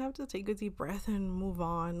 I just have to take a deep breath and move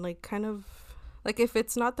on. Like, kind of, like, if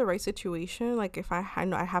it's not the right situation, like, if I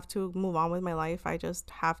know I have to move on with my life, I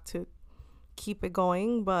just have to keep it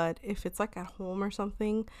going. But if it's like at home or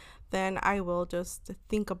something, then I will just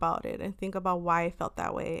think about it and think about why I felt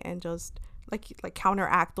that way and just like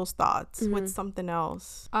counteract those thoughts with something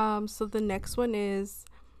else. So the next one is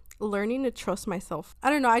learning to trust myself.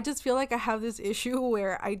 I don't know, I just feel like I have this issue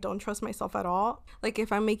where I don't trust myself at all. Like,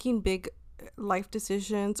 if I'm making big life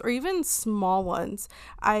decisions or even small ones,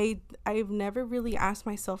 I've never really asked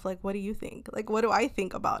myself, like, what do you think? Like, what do I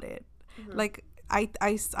think about it? Like, I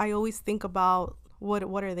always think about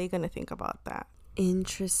what are they gonna think about that.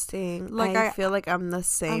 Interesting. Like, I feel like I'm the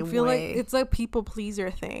same way. I feel like it's a people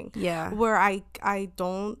pleaser thing, where I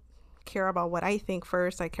don't care about what I think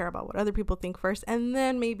first. I care about what other people think first, and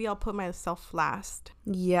then maybe I'll put myself last.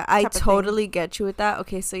 Yeah, I totally get you with that.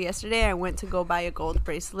 Okay, so yesterday I went to go buy a gold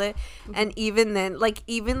bracelet, and even then, like,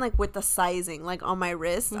 with the sizing, like, on my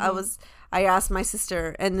wrist, I asked my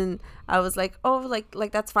sister, and then I was like, oh,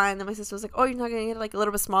 like that's fine. And then my sister was like, oh, you're not gonna get it like a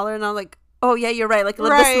little bit smaller? And I was like, oh yeah, you're right, like a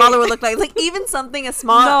little bit smaller would look like even something as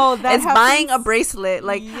small as buying a bracelet.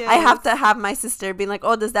 Like, I have to have my sister being like,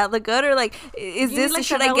 oh, does that look good? Or like, is this, like,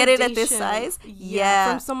 should I get it at this size?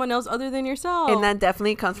 From someone else other than yourself. And that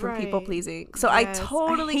definitely comes from people pleasing. So I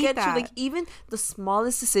totally get you. Like, even the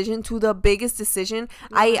smallest decision to the biggest decision,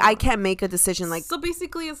 I can't make a decision. Like, so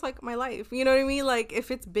basically it's like my life, you know what I mean? Like, if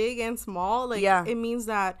it's big and small, like, it means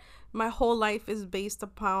that my whole life is based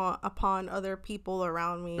upon other people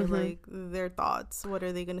around me, like, their thoughts. What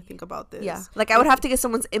are they gonna think about this? Yeah, like, I would have to get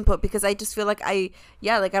someone's input because I just feel like I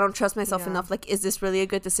don't trust myself enough. Like, is this really a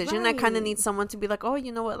good decision? I kind of need someone to be like, oh,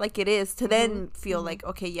 you know what, like, it is, to then feel like,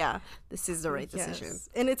 okay, yeah, this is the right decision.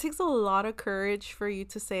 And it takes a lot of courage for you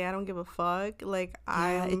to say, I don't give a fuck. Like,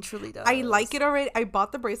 it truly does. I like it already. I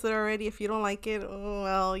bought the bracelet already. If you don't like it,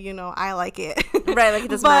 well, you know, I like it. Right, like, it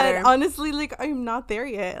doesn't matter. But honestly, like, I'm not there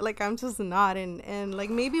yet. Like, I'm just not, and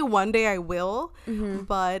like, maybe one day I will,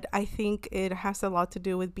 but I think it has a lot to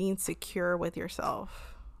do with being secure with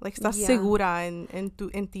yourself. Like, estás segura en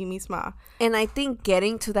ti misma. And I think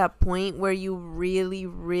getting to that point where you really,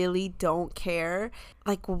 really don't care,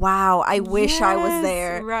 like, wow, I wish I was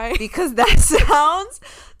there. Right. Because that sounds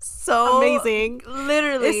so amazing.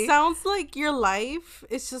 Literally. It sounds like your life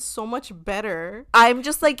is just so much better. I'm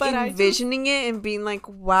just like envisioning it and being like,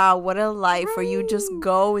 wow, what a life where you just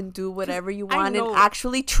go and do whatever you want and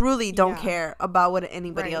actually truly don't care about what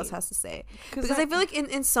anybody else has to say. Because I feel like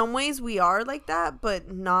in some ways we are like that,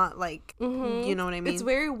 but not like, you know what I mean? It's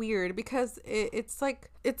very weird because it's like,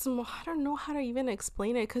 I don't know how to even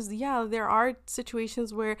explain it, because there are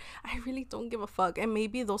situations where I really don't give a fuck, and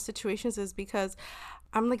maybe those situations is because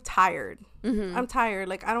I'm like tired. I'm tired.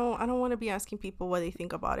 Like, I don't want to be asking people what they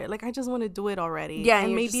think about it. Like, I just want to do it already. Yeah,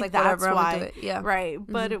 and maybe like, that's why. Right.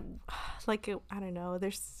 But I don't know.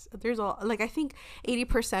 There's like, I think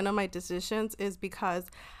 80% of my decisions is because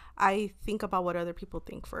I think about what other people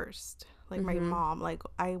think first. Like, my mom, like,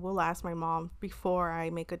 I will ask my mom before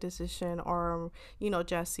I make a decision, or, you know,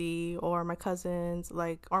 Jesse, or my cousins,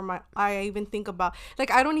 like, or I even think about, like,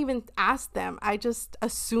 I don't even ask them. I just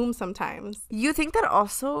assume sometimes. You think that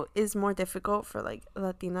also is more difficult for, like,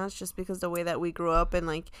 Latinas, just because the way that we grew up, and,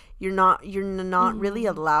 like, you're not really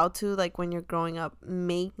allowed to, like, when you're growing up,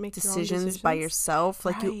 make decisions by yourself.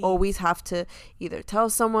 Like, you always have to either tell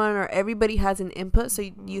someone, or everybody has an input. So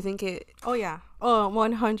you think it... Oh, yeah. Oh,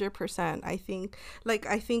 100%. I think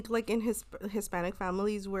like in his Hispanic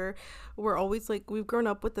families, we're always like, we've grown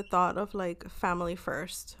up with the thought of like family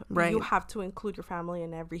first. Right. You have to include your family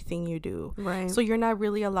in everything you do. Right. So you're not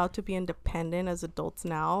really allowed to be independent as adults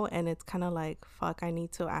now, and it's kind of like, fuck, I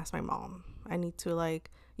need to ask my mom. I need to like,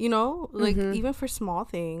 like even for small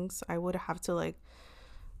things, I would have to like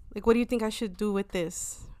what do you think I should do with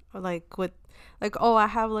this? Or like, oh, I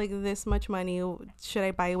have like this much money, should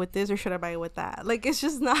I buy it with this or should I buy it with that? Like, it's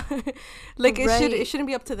just not like it shouldn't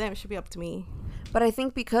be up to them, it should be up to me. But I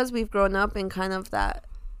think because we've grown up in kind of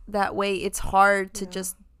that way, it's hard to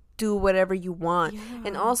just do whatever you want.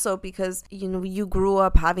 And also because you grew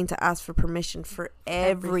up having to ask for permission for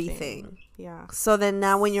everything. Yeah. So then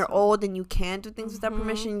now when you're old and you can't do things without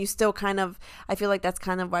permission, you still kind of, I feel like that's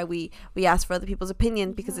kind of why we ask for other people's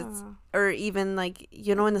opinion, because it's, or even like,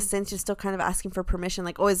 in a sense, you're still kind of asking for permission,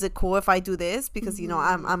 like, oh, is it cool if I do this, because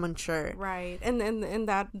I'm unsure. Right. And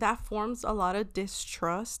that forms a lot of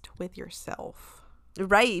distrust with yourself.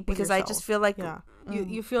 Right, because I just feel like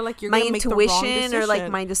you feel like you're my gonna make the wrong intuition or like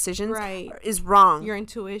my decisions is wrong. Your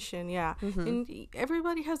intuition, and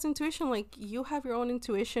everybody has intuition. Like, you have your own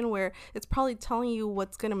intuition where it's probably telling you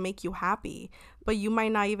what's gonna make you happy, but you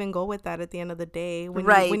might not even go with that at the end of the day.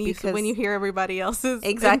 When you hear everybody else's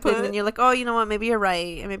exactly, input. and then you're like, oh, you know what? Maybe you're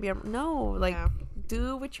right, and maybe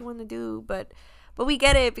do what you want to do, but we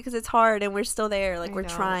get it because it's hard and we're still there. Like, we're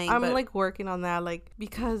trying. I'm like working on that, like,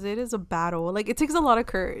 because it is a battle. Like, it takes a lot of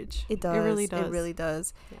courage. It does. It really does. It really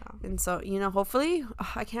does. Yeah. And so, hopefully,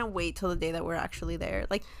 I can't wait till the day that we're actually there.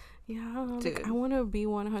 Like, yeah, dude. Like, I want to be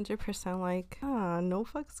 100% like, no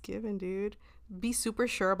fucks given, dude. Be super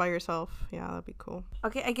sure about yourself. Yeah, that'd be cool.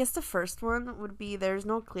 Okay, I guess the first one would be there's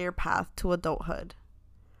no clear path to adulthood.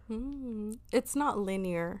 It's not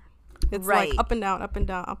linear. It's like up and down, up and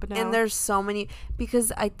down, up and down. And there's so many,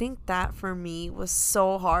 because I think that for me was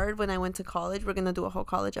so hard when I went to college. We're going to do a whole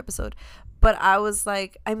college episode. But I was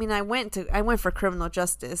like, I went for criminal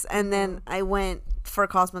justice, and then I went for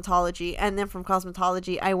cosmetology, and then from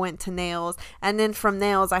cosmetology I went to nails, and then from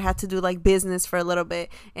nails I had to do like business for a little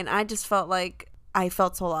bit, and I just felt like I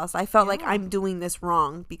felt so lost. I felt like I'm doing this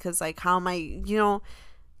wrong, because like, how am I,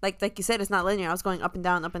 like you said, it's not linear. I was going up and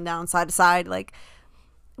down, side to side, like.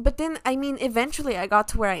 But then, eventually I got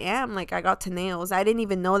to where I am. Like, I got to nails. I didn't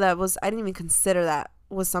even know I didn't even consider that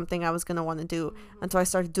was something I was going to want to do until I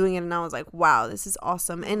started doing it. And I was like, wow, this is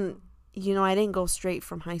awesome. And, I didn't go straight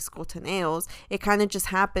from high school to nails. It kind of just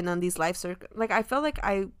happened on these life circles. Like, I felt like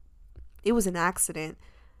it was an accident.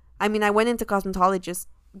 I went into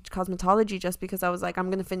cosmetology just because I was like, I'm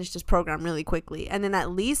going to finish this program really quickly. And then at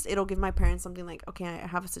least it'll give my parents something like, okay, I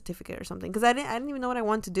have a certificate or something. Because I didn't even know what I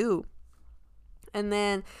wanted to do. And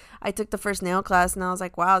then I took the first nail class and I was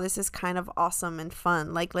like, wow, this is kind of awesome and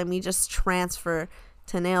fun. Like, let me just transfer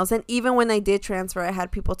to nails. And even when I did transfer, I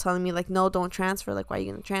had people telling me like, no, don't transfer. Like, why are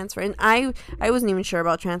you going to transfer? And I wasn't even sure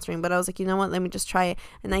about transferring, but I was like, you know what? Let me just try it.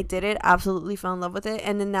 And I did it. Absolutely fell in love with it.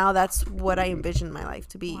 And then now that's what I envision my life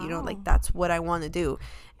to be. Wow. Like, that's what I want to do.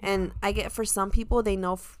 And I get, for some people, they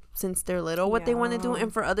know since they're little what they want to do,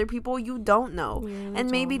 and for other people you don't know,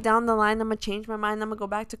 and maybe down the line I'm gonna change my mind, I'm gonna go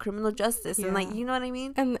back to criminal justice, and like, you know what I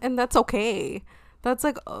mean, and that's okay. That's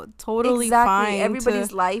like totally fine.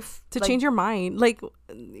 Everybody's life to change your mind. Like,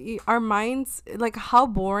 our minds, like, how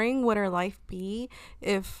boring would our life be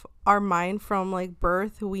if our mind from like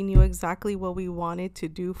birth, we knew exactly what we wanted to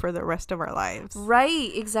do for the rest of our lives?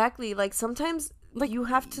 Right, exactly. Like, sometimes like you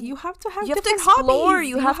have to different explore hobbies.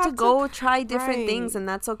 You have to go try different things, and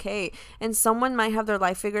that's okay. And someone might have their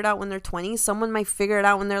life figured out when they're 20, someone might figure it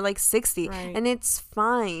out when they're like 60, and it's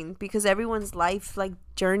fine, because everyone's life like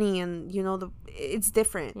journey and it's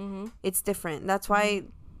different. It's different. That's why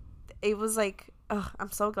it was like,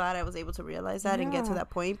 I'm so glad I was able to realize that and get to that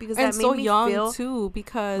point, because that made me feel too,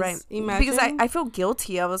 because imagine, because I feel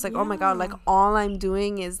guilty. I was like, oh my god, like all I'm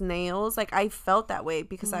doing is nails. Like, I felt that way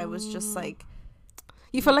because I was just like,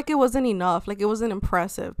 you feel like it wasn't enough, like it wasn't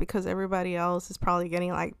impressive, because everybody else is probably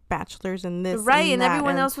getting like bachelors in this, and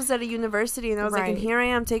everyone else was at a university, and I was like, and here I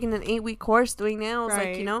am taking an 8-week course doing nails,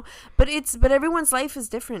 like, but everyone's life is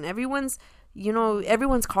different. Everyone's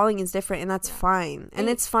calling is different, and that's fine. And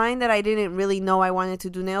it's fine that I didn't really know I wanted to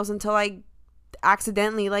do nails until I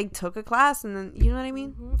accidentally like took a class, and then, you know what I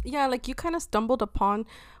mean? Yeah, like, you kind of stumbled upon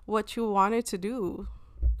what you wanted to do.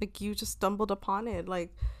 Like, you just stumbled upon it,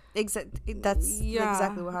 like, that's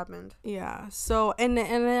exactly what happened. Yeah. So and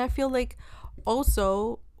I feel like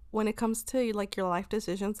also when it comes to like your life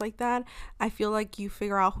decisions like that, I feel like you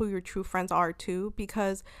figure out who your true friends are too,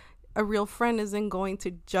 because a real friend isn't going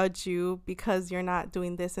to judge you because you're not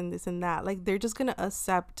doing this and this and that. Like, they're just gonna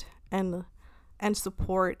accept and and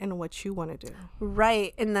support in what you want to do.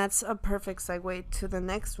 Right. And that's a perfect segue to the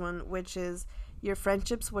next one, which is your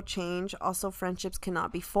friendships will change. Also, friendships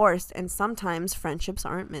cannot be forced. And sometimes friendships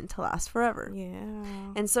aren't meant to last forever. Yeah.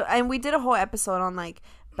 And we did a whole episode on like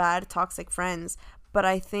bad toxic friends. But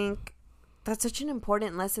I think that's such an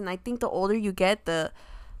important lesson. I think the older you get, the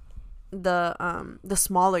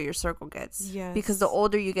smaller your circle gets. Yes. Because the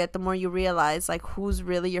older you get, the more you realize like who's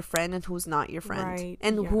really your friend and who's not your friend. Right.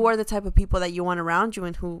 And who are the type of people that you want around you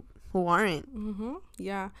and who aren't. Mm-hmm.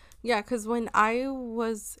 Yeah. Because when I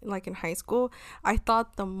was like in high school, I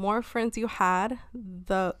thought the more friends you had,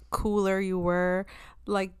 the cooler you were,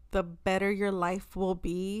 like the better your life will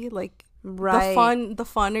be. Like right, the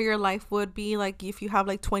funner your life would be. Like if you have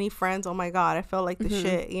like 20 friends, oh my god, I felt like the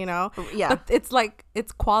shit, you know. Yeah, but it's like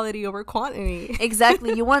it's quality over quantity.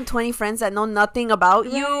 Exactly. You want 20 friends that know nothing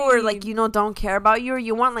about you, or like don't care about you, or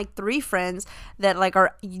you want like 3 friends that like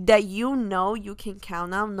are that you can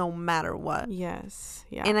count on no matter what. Yes.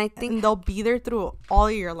 Yeah. And I think they'll be there through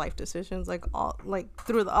all your life decisions, like all like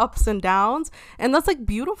through the ups and downs, and that's like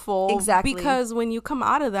beautiful. Exactly. Because when you come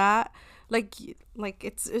out of that, like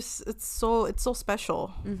it's so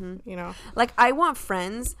special. You know, like I want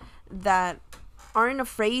friends that aren't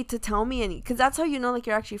afraid to tell me because that's how you know like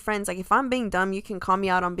you're actually friends. Like if I'm being dumb, you can call me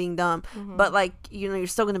out on being dumb, but like you're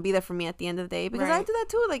still gonna be there for me at the end of the day, because I do that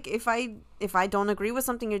too. Like if I don't agree with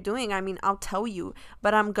something you're doing, I mean I'll tell you,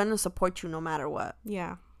 but I'm gonna support you no matter what.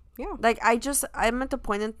 Yeah. Like I'm at the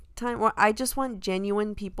point in time where I just want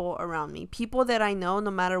genuine people around me, people that I know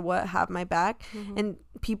no matter what have my back, and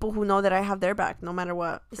people who know that I have their back no matter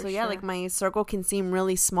what. So yeah, like my circle can seem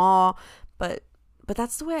really small, but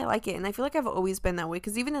that's the way I like it. And I feel like I've always been that way,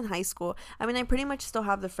 because even in high school, I mean I pretty much still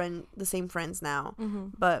have the same friends now,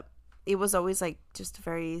 but it was always like just a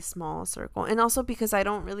very small circle. And also because I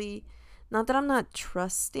don't really, not that I'm not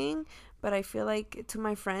trusting, but I feel like to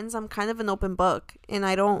my friends I'm kind of an open book, and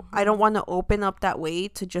I don't want to open up that way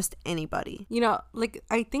to just anybody. You know, like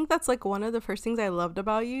I think that's like one of the first things I loved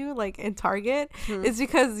about you, like in Target, is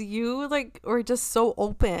because you like were just so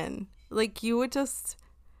open. Like you would just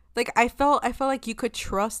like I felt like you could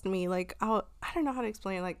trust me. Like I don't know how to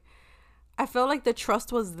explain. Like I felt like the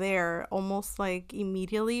trust was there almost like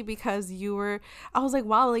immediately, because I was like,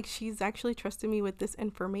 wow, like she's actually trusting me with this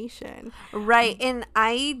information. Right. And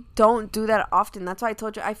I don't do that often. That's why I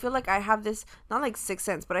told you, I feel like I have this, not like sixth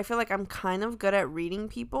sense, but I feel like I'm kind of good at reading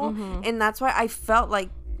people. And that's why I felt like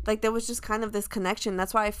there was just kind of this connection.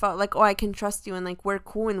 That's why I felt like, oh, I can trust you, and like we're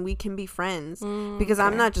cool and we can be friends, because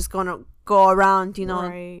I'm not just going to go around,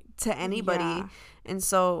 to anybody. Yeah. And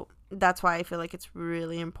so that's why I feel like it's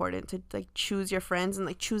really important to like choose your friends and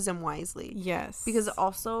like choose them wisely. Yes. Because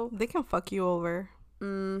also they can fuck you over.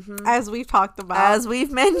 As we've talked about. As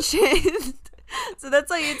we've mentioned. So that's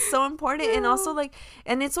why it's so important. And also like,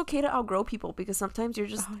 and it's okay to outgrow people, because sometimes you're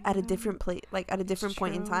just at a different place, like at a different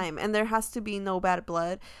point in time, and there has to be no bad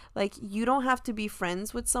blood. Like you don't have to be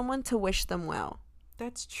friends with someone to wish them well.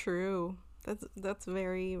 That's true. That's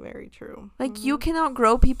very, very true. Like you can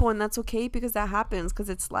outgrow people, and that's okay, because that happens, because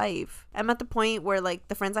it's life. I'm at the point where like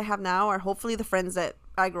the friends I have now are hopefully the friends that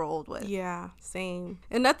I grow old with. Yeah, same.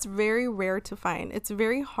 And that's very rare to find. It's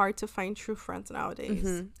very hard to find true friends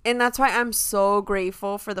nowadays. And that's why I'm so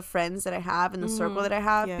grateful for the friends that I have and the circle that I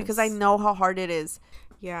have, because I know how hard it is.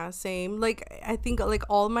 Yeah, same. Like I think like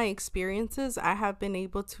all my experiences, I have been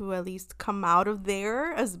able to at least come out of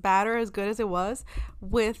there, as bad or as good as it was,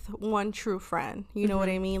 with one true friend. You know what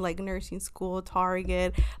I mean? Like nursing school,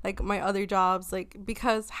 Target, like my other jobs, like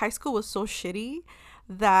because high school was so shitty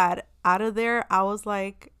that out of there I was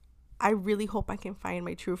like, I really hope I can find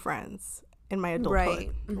my true friends in my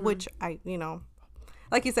adulthood, which I,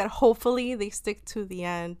 like you said, hopefully they stick to the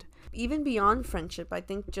end. Even beyond friendship, I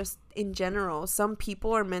think just in general, some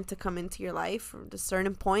people are meant to come into your life at a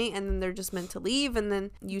certain point, and then they're just meant to leave, and then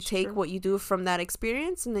you take what you do from that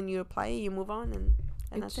experience, and then you apply it, you move on, and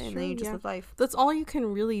that's it, and then you just live life. That's all you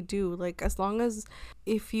can really do. Like as long as,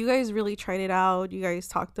 if you guys really tried it out, you guys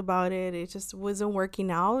talked about it, it just wasn't working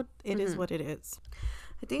out, it is what it is.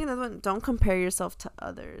 I think another one, don't compare yourself to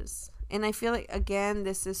others. And I feel like, again,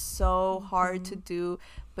 this is so hard to do,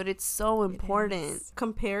 but it's so important.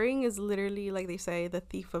 Comparing is literally, like they say, the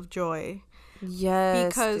thief of joy. Yes,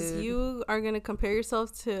 because you are going to compare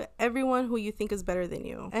yourself to everyone who you think is better than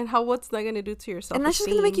you. And what's that going to do to yourself? And that's just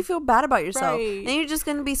going to make you feel bad about yourself. Right. And you're just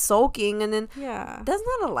going to be sulking. And then that's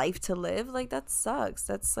not a life to live. Like, that sucks.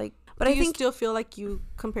 That's like, But Do I you think still feel like you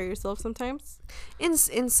compare yourself sometimes?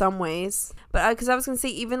 in some ways, but because I was gonna say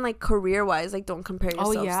even like career wise, like don't compare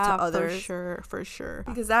yourselves to others. For sure.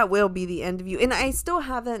 Because that will be the end of you. And I still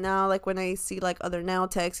have that now, like when I see like other nail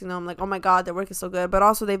techs, you know, I'm like, oh my god, their work is so good. But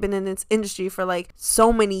also they've been in this industry for like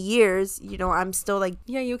so many years, you know, I'm still like,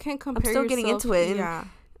 Yeah, you can't compare. I'm still getting into it.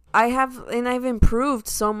 And I've improved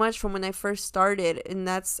so much from when I first started, and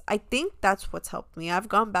I think that's what's helped me. I've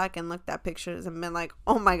gone back and looked at pictures and been like,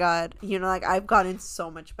 oh my god, you know, like I've gotten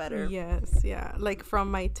so much better. Yes, yeah, like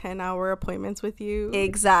from my 10-hour appointments with you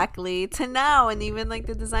exactly to now, and even like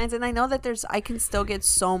the designs, and I know that I can still get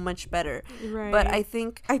so much better, right? But I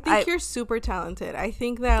think you're super talented. I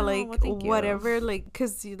think that whatever, like,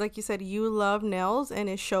 because like you said, you love nails and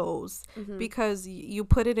it shows, because you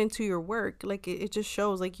put it into your work. Like it just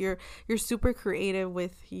shows. Like you're super creative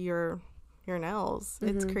with your nails.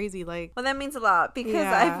 It's crazy. Like, well, that means a lot, because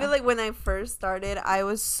I feel like when I first started I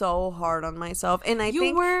was so hard on myself, and I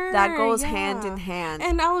think that goes hand in hand.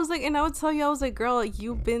 And I was like, and I would tell you, I was like, girl,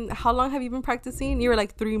 how long have you been practicing? You were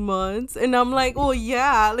like 3 months, and I'm like, well,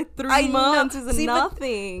 yeah, like 3 months is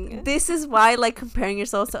nothing. This is why like comparing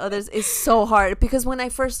yourselves to others is so hard, because when I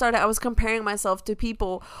first started I was comparing myself to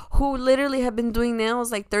people who literally have been doing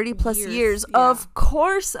nails like 30 plus years. Of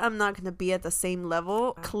course I'm not gonna be at the same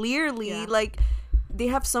level, clearly. Like they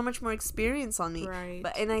have so much more experience on me, right?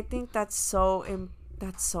 And I think that's so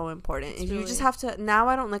important. And you just have to. Now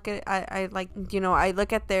I don't look at it, I like, you know, I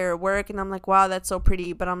look at their work and I'm like, wow, that's so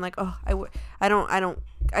pretty, but I'm like, oh,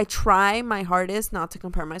 I try my hardest not to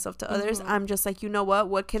compare myself to others. I'm just like, you know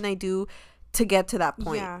what can I do to get to that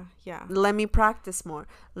point? Let me practice more,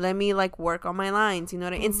 let me like work on my lines, you know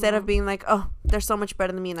what I mean? Instead of being like, oh, they're so much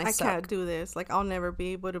better than me and I suck. Can't do this, like I'll never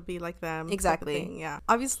be able to be like them. Exactly.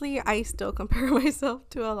 Obviously I still compare myself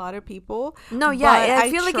to a lot of people. I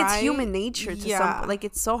feel like it's human nature to some, like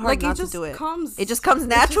it's so hard like not to do it. It just comes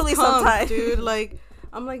naturally sometimes, dude. Like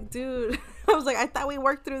I'm like, dude, I was like, I thought we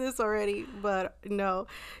worked through this already, but no,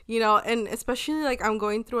 you know. And especially like I'm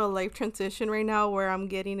going through a life transition right now where I'm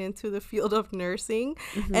getting into the field of nursing,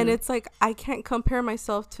 and it's like I can't compare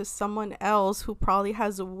myself to someone else who probably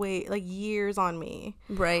has years on me,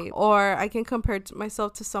 right? Or I can compare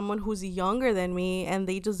myself to someone who's younger than me and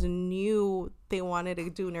they just knew they wanted to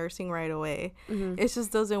do nursing right away. It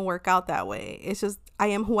just doesn't work out that way. It's just I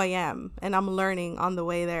am who I am, and I'm learning on the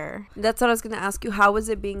way there. That's what I was gonna ask you. How was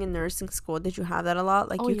it being in nursing school? Did you have that a lot,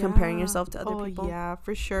 like comparing yourself to other people? Yeah,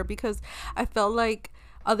 for sure, because I felt like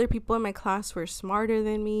other people in my class were smarter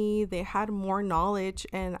than me. They had more knowledge,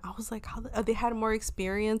 and I was like, how they had more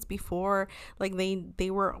experience before. Like they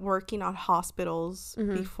were working on hospitals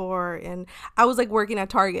before, and I was like working at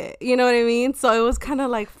Target, you know what I mean? So it was kind of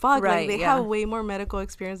like, fuck, right, like they have way more medical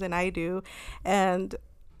experience than I do. And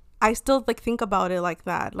I still like think about it like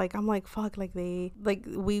that. Like I'm like, fuck, like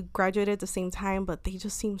we graduated at the same time, but they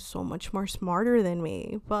just seem so much more smarter than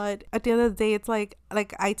me. But at the end of the day, it's like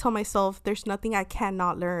I tell myself, there's nothing I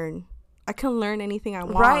cannot learn. I can learn anything I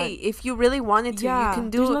want. Right. If you really wanted to, you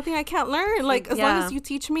can do. There's nothing I can't learn. Like as long as you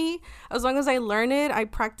teach me, as long as I learn it, I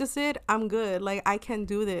practice it, I'm good. Like I can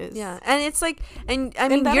do this. Yeah. And it's like, and I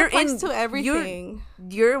mean, that you're applies to everything.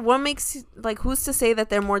 You're what makes, like, who's to say that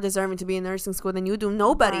they're more deserving to be in nursing school than you do?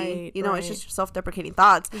 Nobody. Right, you know, it's just your self-deprecating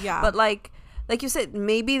thoughts. Yeah. But like you said,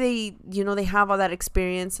 maybe they, you know, they have all that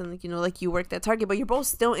experience, and, you know, like you worked at Target, but you're both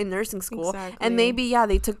still in nursing school. Exactly. And maybe,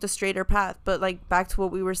 they took the straighter path. But like back to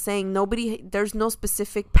what we were saying, there's no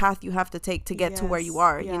specific path you have to take to get to where you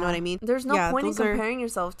are. You know what I mean? There's no point in comparing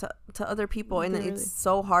yourself to other people. And it's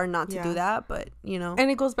so hard not to do that. But, you know. And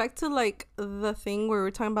it goes back to like the thing where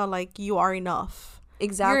we're talking about, like, you are enough.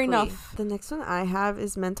 Exactly. You're enough. The next one I have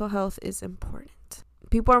is mental health is important.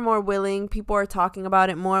 People are more willing, people are talking about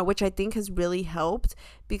it more, which I think has really helped,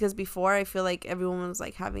 because before I feel like everyone was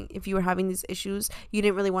like if you were having these issues, you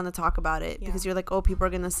didn't really want to talk about it because you're like, oh, people are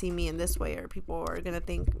gonna see me in this way, or people are gonna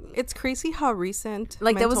think. It's crazy how recent,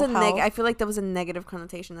 like, there was I feel like there was a negative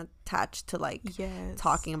connotation attached to like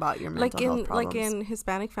talking about your mental health problems. Like in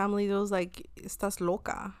Hispanic family, it was like, estás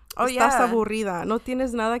loca. Oh, estás aburrida. No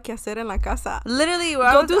tienes nada que hacer en la casa. Literally,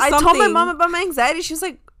 I told my mom about my anxiety. She was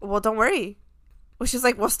like, well, don't worry. Well, she's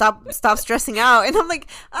like, well, stop stressing out. And I'm like,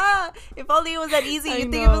 if only it was that easy.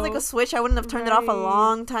 You'd think it was like a switch. I wouldn't have turned it off a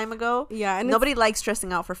long time ago. Yeah. And nobody likes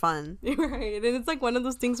stressing out for fun. Right. And it's like one of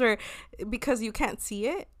those things where, because you can't see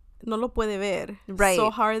it, no lo puede ver. Right.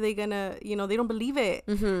 So how are they gonna, you know, they don't believe it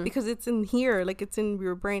because it's in here, like it's in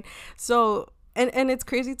your brain. So, and it's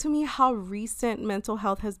crazy to me how recent mental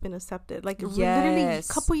health has been accepted. Like literally a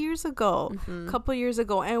couple years ago.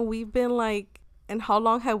 And we've been like, and how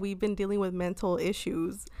long have we been dealing with mental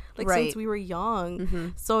issues, like since we were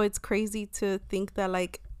young. So it's crazy to think that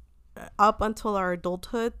like up until our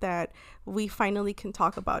adulthood that we finally can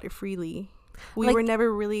talk about it freely. We like, were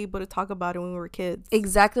never really able to talk about it when we were kids.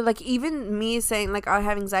 Exactly. Like, even me saying, like, I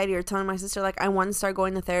have anxiety, or telling my sister, like, I want to start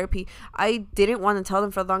going to therapy. I didn't want to tell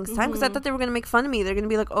them for the longest time because I thought they were going to make fun of me. They're going to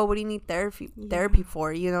be like, oh, what do you need therapy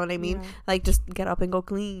for? You know what I mean? Like, just get up and go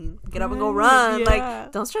clean. Get up and go run.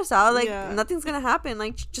 Like, don't stress out. Like, nothing's going to happen.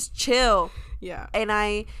 Like, just chill. Yeah. And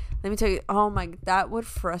let me tell you, oh my, that would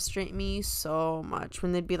frustrate me so much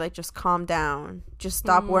when they'd be like, just calm down. Just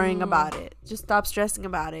stop worrying about it. Just stop stressing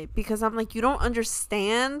about it. Because I'm like, you don't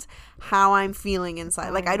understand how I'm feeling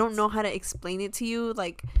inside. Like, I don't know how to explain it to you.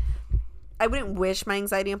 Like, I wouldn't wish my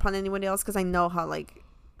anxiety upon anybody else because I know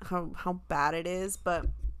how bad it is. But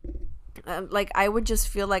like, I would just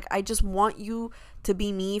feel like I just want you to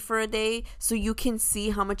be me for a day so you can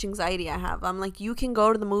see how much anxiety I have. I'm like, you can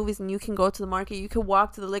go to the movies and you can go to the market, you can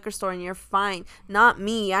walk to the liquor store and you're fine. Not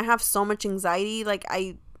me. I have so much anxiety. Like,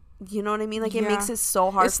 you know what I mean? Like, it makes it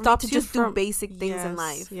so hard for me to just do basic things in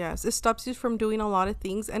life. Yes, it stops you from doing a lot of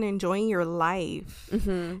things and enjoying your life.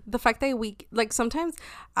 The fact that we, like, sometimes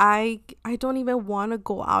I don't even want to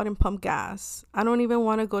go out and pump gas. I don't even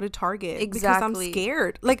want to go to Target because I'm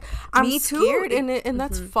scared. Like, I'm scared, and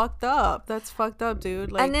that's fucked up. That's fucked up,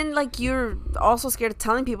 dude. Like, and then, like, you're also scared of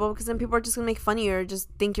telling people because then people are just gonna make fun of you or just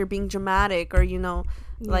think you're being dramatic or, you know,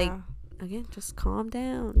 like, again, just calm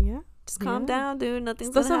down. Yeah. Just calm down, dude. Nothing's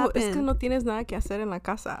gonna happen. Es que no tienes nada que hacer en la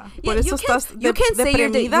casa. Por eso you can't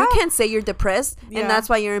say you're depressed and that's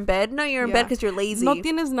why you're in bed. No, you're in bed because you're lazy. No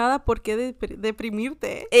tienes nada por qué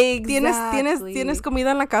deprimirte. Exactly. ¿Tienes comida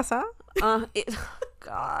en la casa? God. It's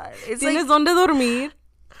 ¿Tienes dónde dormir?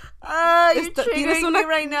 You're triggering me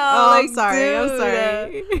right now. Oh, like, I'm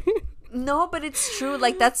sorry. No, but it's true.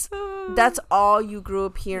 Like, that's all you grew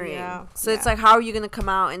up hearing. Yeah. So it's like, how are you gonna come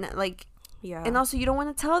out and, like, and also you don't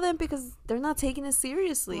want to tell them because they're not taking it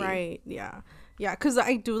seriously. Right. Yeah. Because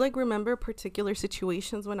I do, like, remember particular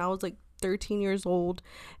situations when I was like 13 years old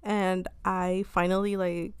and I finally,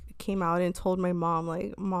 like, came out and told my mom,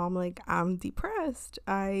 like, I'm depressed.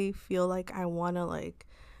 I feel like I want to, like,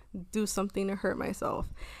 do something to hurt myself.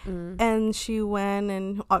 And she went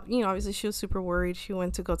and, you know, obviously she was super worried. She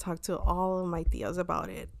went to go talk to all of my tias about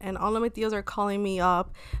it, and all of my tias are calling me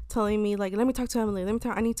up telling me, like, let me talk to Emily,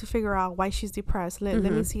 I need to figure out why she's depressed. Let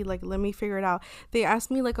me see, like, let me figure it out. They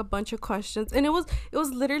asked me, like, a bunch of questions, and it was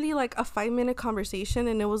literally like a 5-minute conversation,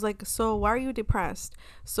 and it was like, so why are you depressed?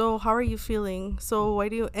 So how are you feeling? So why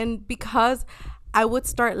do you, and because I would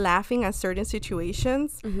start laughing at certain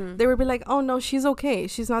situations, they would be like, oh no, she's okay,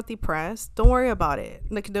 she's not depressed, don't worry about it.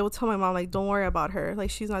 Like, they would tell my mom, like, don't worry about her, like,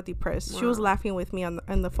 she's not depressed. She was laughing with me on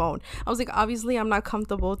the phone. I was like, obviously I'm not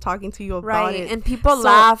comfortable talking to you about it. And people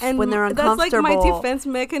laugh when they're uncomfortable. That's like my defense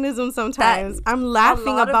mechanism sometimes. I'm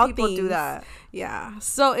laughing about people things. Do that. Yeah.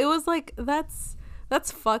 So it was like, that's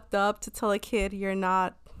fucked up to tell a kid you're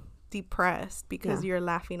not depressed because you're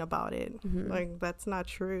laughing about it. Like, that's not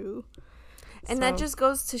true. And that just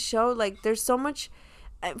goes to show, like, there's so much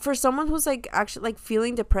for someone who's, like, actually, like,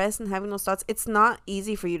 feeling depressed and having those thoughts. It's not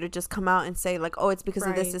easy for you to just come out and say, like, oh, it's because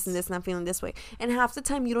of this and this, and I'm feeling this way. And half the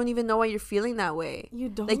time you don't even know why you're feeling that way. You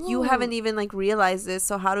don't. Like, you haven't even, like, realized this.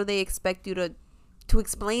 So how do they expect you to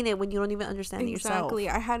explain it when you don't even understand it yourself? Exactly.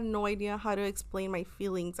 I had no idea how to explain my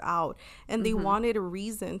feelings out, and they wanted a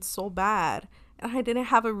reason so bad, and I didn't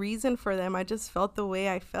have a reason for them. I just felt the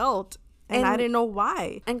way I felt. And I didn't know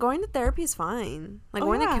why. And going to therapy is fine. Like,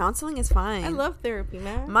 going to counseling is fine. I love therapy,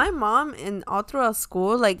 man. My mom, and all throughout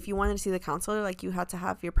school, like, if you wanted to see the counselor, like, you had to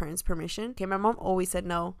have your parents' permission. Okay, my mom always said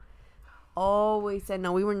no. Always said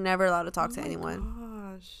no. We were never allowed to talk to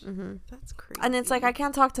anyone. Gosh. That's crazy. And it's like, I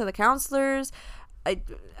can't talk to the counselors. I'm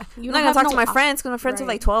not gonna talk to my friends because my friends are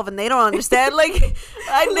like 12 and they don't understand. Like, they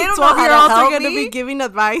don't know how to help me. Gonna be giving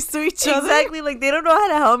advice to each other. Exactly. Like, they don't know how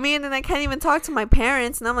to help me, and then I can't even talk to my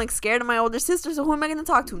parents, and I'm like scared of my older sister. So who am I gonna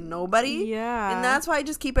talk to? Nobody. Yeah. And that's why I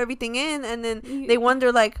just keep everything in, and then they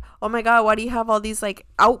wonder, like, oh my god, why do you have all these, like,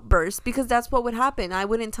 outbursts? Because that's what would happen. I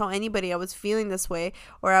wouldn't tell anybody I was feeling this way,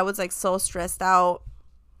 or I was, like, so stressed out.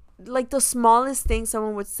 Like, the smallest thing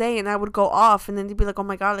someone would say and I would go off, and then they'd be like, oh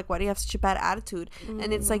my god, like, why do you have such a bad attitude?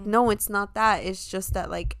 And it's like, no, it's not that. It's just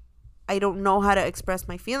that, like, I don't know how to express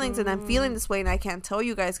my feelings, and I'm feeling this way, and I can't tell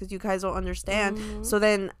you guys because you guys don't understand. So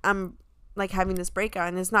then I'm, like, having this breakout,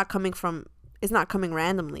 and it's not coming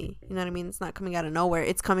randomly, you know what I mean? It's not coming out of nowhere.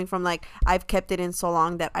 It's coming from, like, I've kept it in so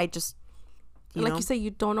long that I just And like you say,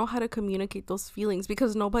 you don't know how to communicate those feelings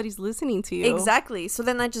because nobody's listening to you. Exactly. So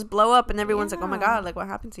then I just blow up and everyone's like, oh my God, like what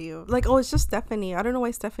happened to you? Like, oh, it's just Stephanie. I don't know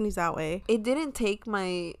why Stephanie's that way. It didn't take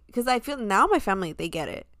because I feel now my family, they get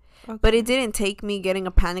it. Okay. But it didn't take me getting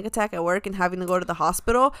a panic attack at work and having to go to the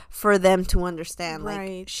hospital for them to understand,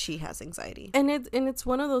 like, she has anxiety. And it's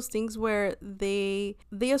one of those things where they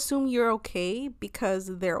assume you're okay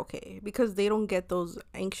because they're okay, because they don't get those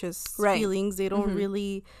anxious feelings. They don't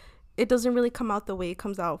really, it doesn't really come out the way it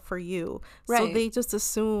comes out for you. So they just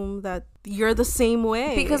assume that you're the same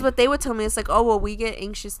way. Because what they would tell me is like, oh, well, we get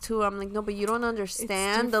anxious too. I'm like, no, but you don't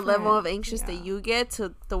understand the level of anxious that you get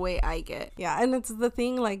to the way I get. Yeah, and it's the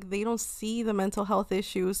thing, like, they don't see the mental health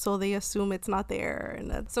issues, so they assume it's not there.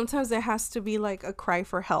 And that sometimes there has to be like a cry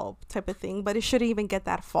for help type of thing, but it shouldn't even get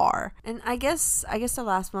that far. And I guess the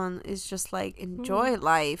last one is just like, enjoy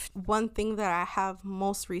life. One thing that I have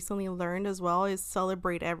most recently learned as well is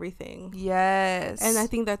celebrate everything. Yes. And I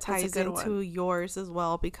think that ties into yours as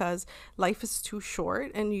well, because life is too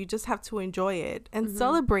short and you just have to enjoy it and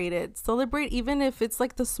celebrate it. Celebrate even if it's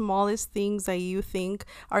like the smallest things that you think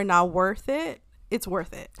are not worth it. It's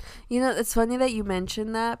worth it. You know, it's funny that you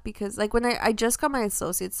mentioned that, because like when I just got my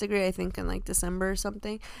associate's degree, I think in like December or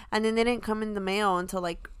something, and then they didn't come in the mail until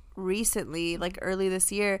like recently, like early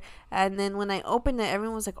this year. And then when I opened it,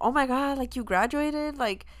 everyone was like, oh my God, like you graduated?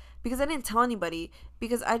 Like, because I didn't tell anybody,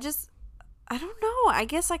 because I don't know, I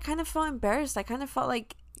guess I kind of felt embarrassed. I kind of felt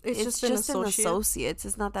like it's just an associates.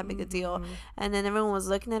 It's not that big a deal. And then everyone was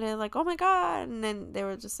looking at it like, oh my God. And then they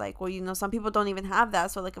were just like, well, you know, some people don't even have that,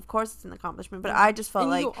 so like of course it's an accomplishment. But I just felt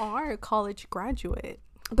like you are a college graduate.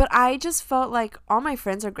 But I just felt like all my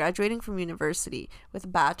friends are graduating from university with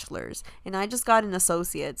bachelors, and I just got an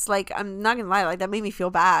associate's. Like, I'm not gonna lie, like that made me feel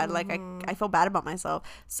bad. Like I felt bad about myself.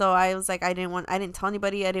 So I was like, I didn't tell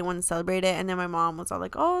anybody. I didn't want to celebrate it. And then my mom was all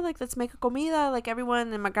like, oh, like let's make a comida, like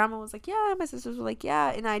everyone. And my grandma was like, yeah. My sisters were like,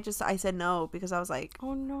 yeah. And I said no, because I was like,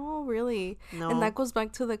 oh no, really? No. And that goes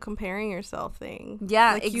back to the comparing yourself thing.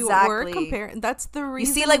 Yeah, like, exactly. You were comparing. That's the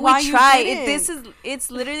reason. You see, like why we try. It's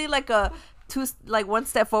literally like a one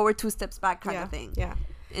step forward, two steps back kind of thing. Yeah.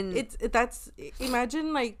 And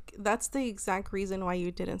imagine like that's the exact reason why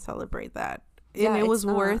you didn't celebrate that. And it was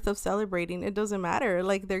worth of celebrating. It doesn't matter.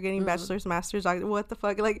 Like they're getting bachelor's, master's, what the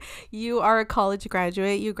fuck? Like you are a college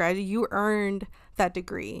graduate. You earned that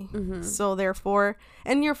degree. So therefore,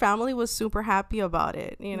 and your family was super happy about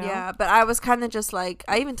it, you know? Yeah, but I was kind of just like,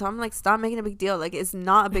 I even told them like, stop making a big deal. Like it's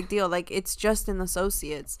not a big deal. Like it's just an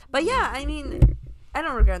associate's. But yeah, I mean, I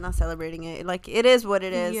don't regret not celebrating it. Like it is what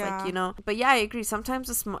it is. Like, you know. But yeah, I agree.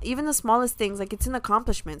 Sometimes even the smallest things, like it's an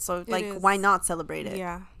accomplishment. So like, why not celebrate it?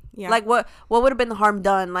 Yeah. Like what would have been the harm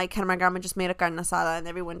done? Like, kind of my grandma just made a carne asada and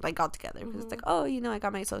everyone like got together because it's like, oh, you know, I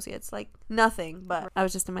got my associates. Like nothing. But I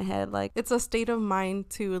was just in my head like, it's a state of mind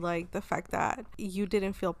too. Like the fact that you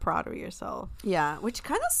didn't feel proud of yourself. Yeah, which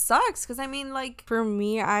kind of sucks, because I mean, like for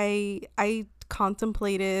me, I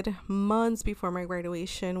contemplated months before my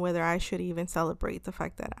graduation whether I should even celebrate the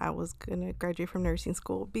fact that I was gonna graduate from nursing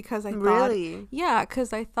school, because I thought,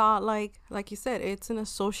 because I thought like you said, it's an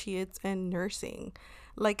associate's in nursing.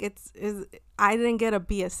 Like I didn't get a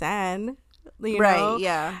BSN, you know?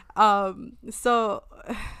 Yeah. So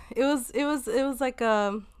it was like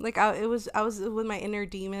I was with my inner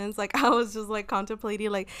demons. Like I was just like contemplating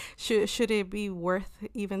like should it be worth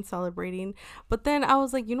even celebrating? But then I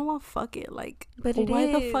was like, you know what, fuck it. Like, but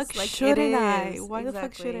why the fuck shouldn't I? Why the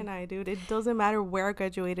fuck shouldn't I, dude? It doesn't matter where I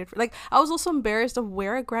graduated from. Like I was also embarrassed of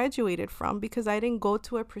where I graduated from, because I didn't go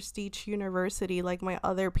to a prestige university like my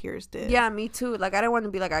other peers did. Yeah, me too. Like I don't want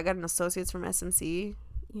to be like, I got an associate's from SMC.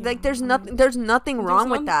 Yeah. Like there's nothing wrong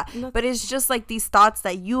with that, but it's just like these thoughts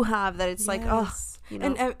that you have that it's like, oh, you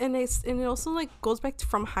know. And it also like goes back to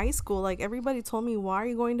from high school. Like everybody told me, why are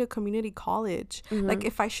you going to community college? Like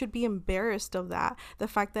if I should be embarrassed of that, the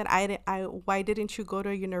fact that why didn't you go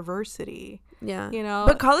to university? Yeah, you know.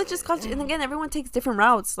 But college is college, and again, everyone takes different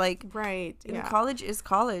routes. Like college is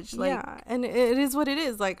college. Like and it is what it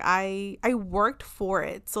is. Like I worked for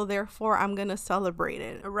it, so therefore I'm gonna celebrate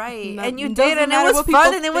it. Right, and you did, and it was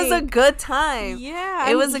fun, and it was a good time.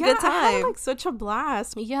 Yeah, it was a good time. I had like such a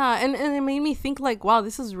blast. Yeah, and it made me think like, wow,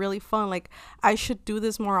 this is really fun. Like I should do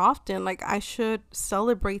this more often. Like I should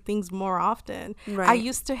celebrate things more often. Right. I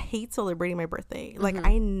used to hate celebrating my birthday. Like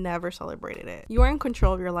I never celebrated it. You are in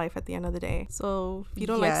control of your life at the end of the day. So if you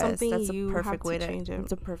don't like something, that's a you perfect have way to change it.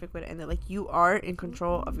 It's a perfect way to end it. Like, you are in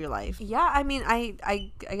control of your life. Yeah, I mean,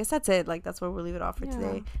 I guess that's it. Like, that's where we'll leave it off for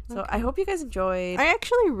today. So I hope you guys enjoyed. I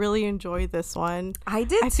actually really enjoyed this one. I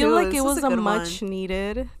did too. I feel like this it was a much one.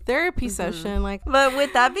 needed therapy session. Like, but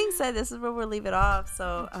with that being said, this is where we'll leave it off.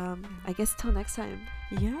 So I guess till next time.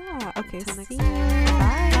 Yeah. Okay. Till next See time. you.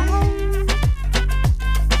 Bye.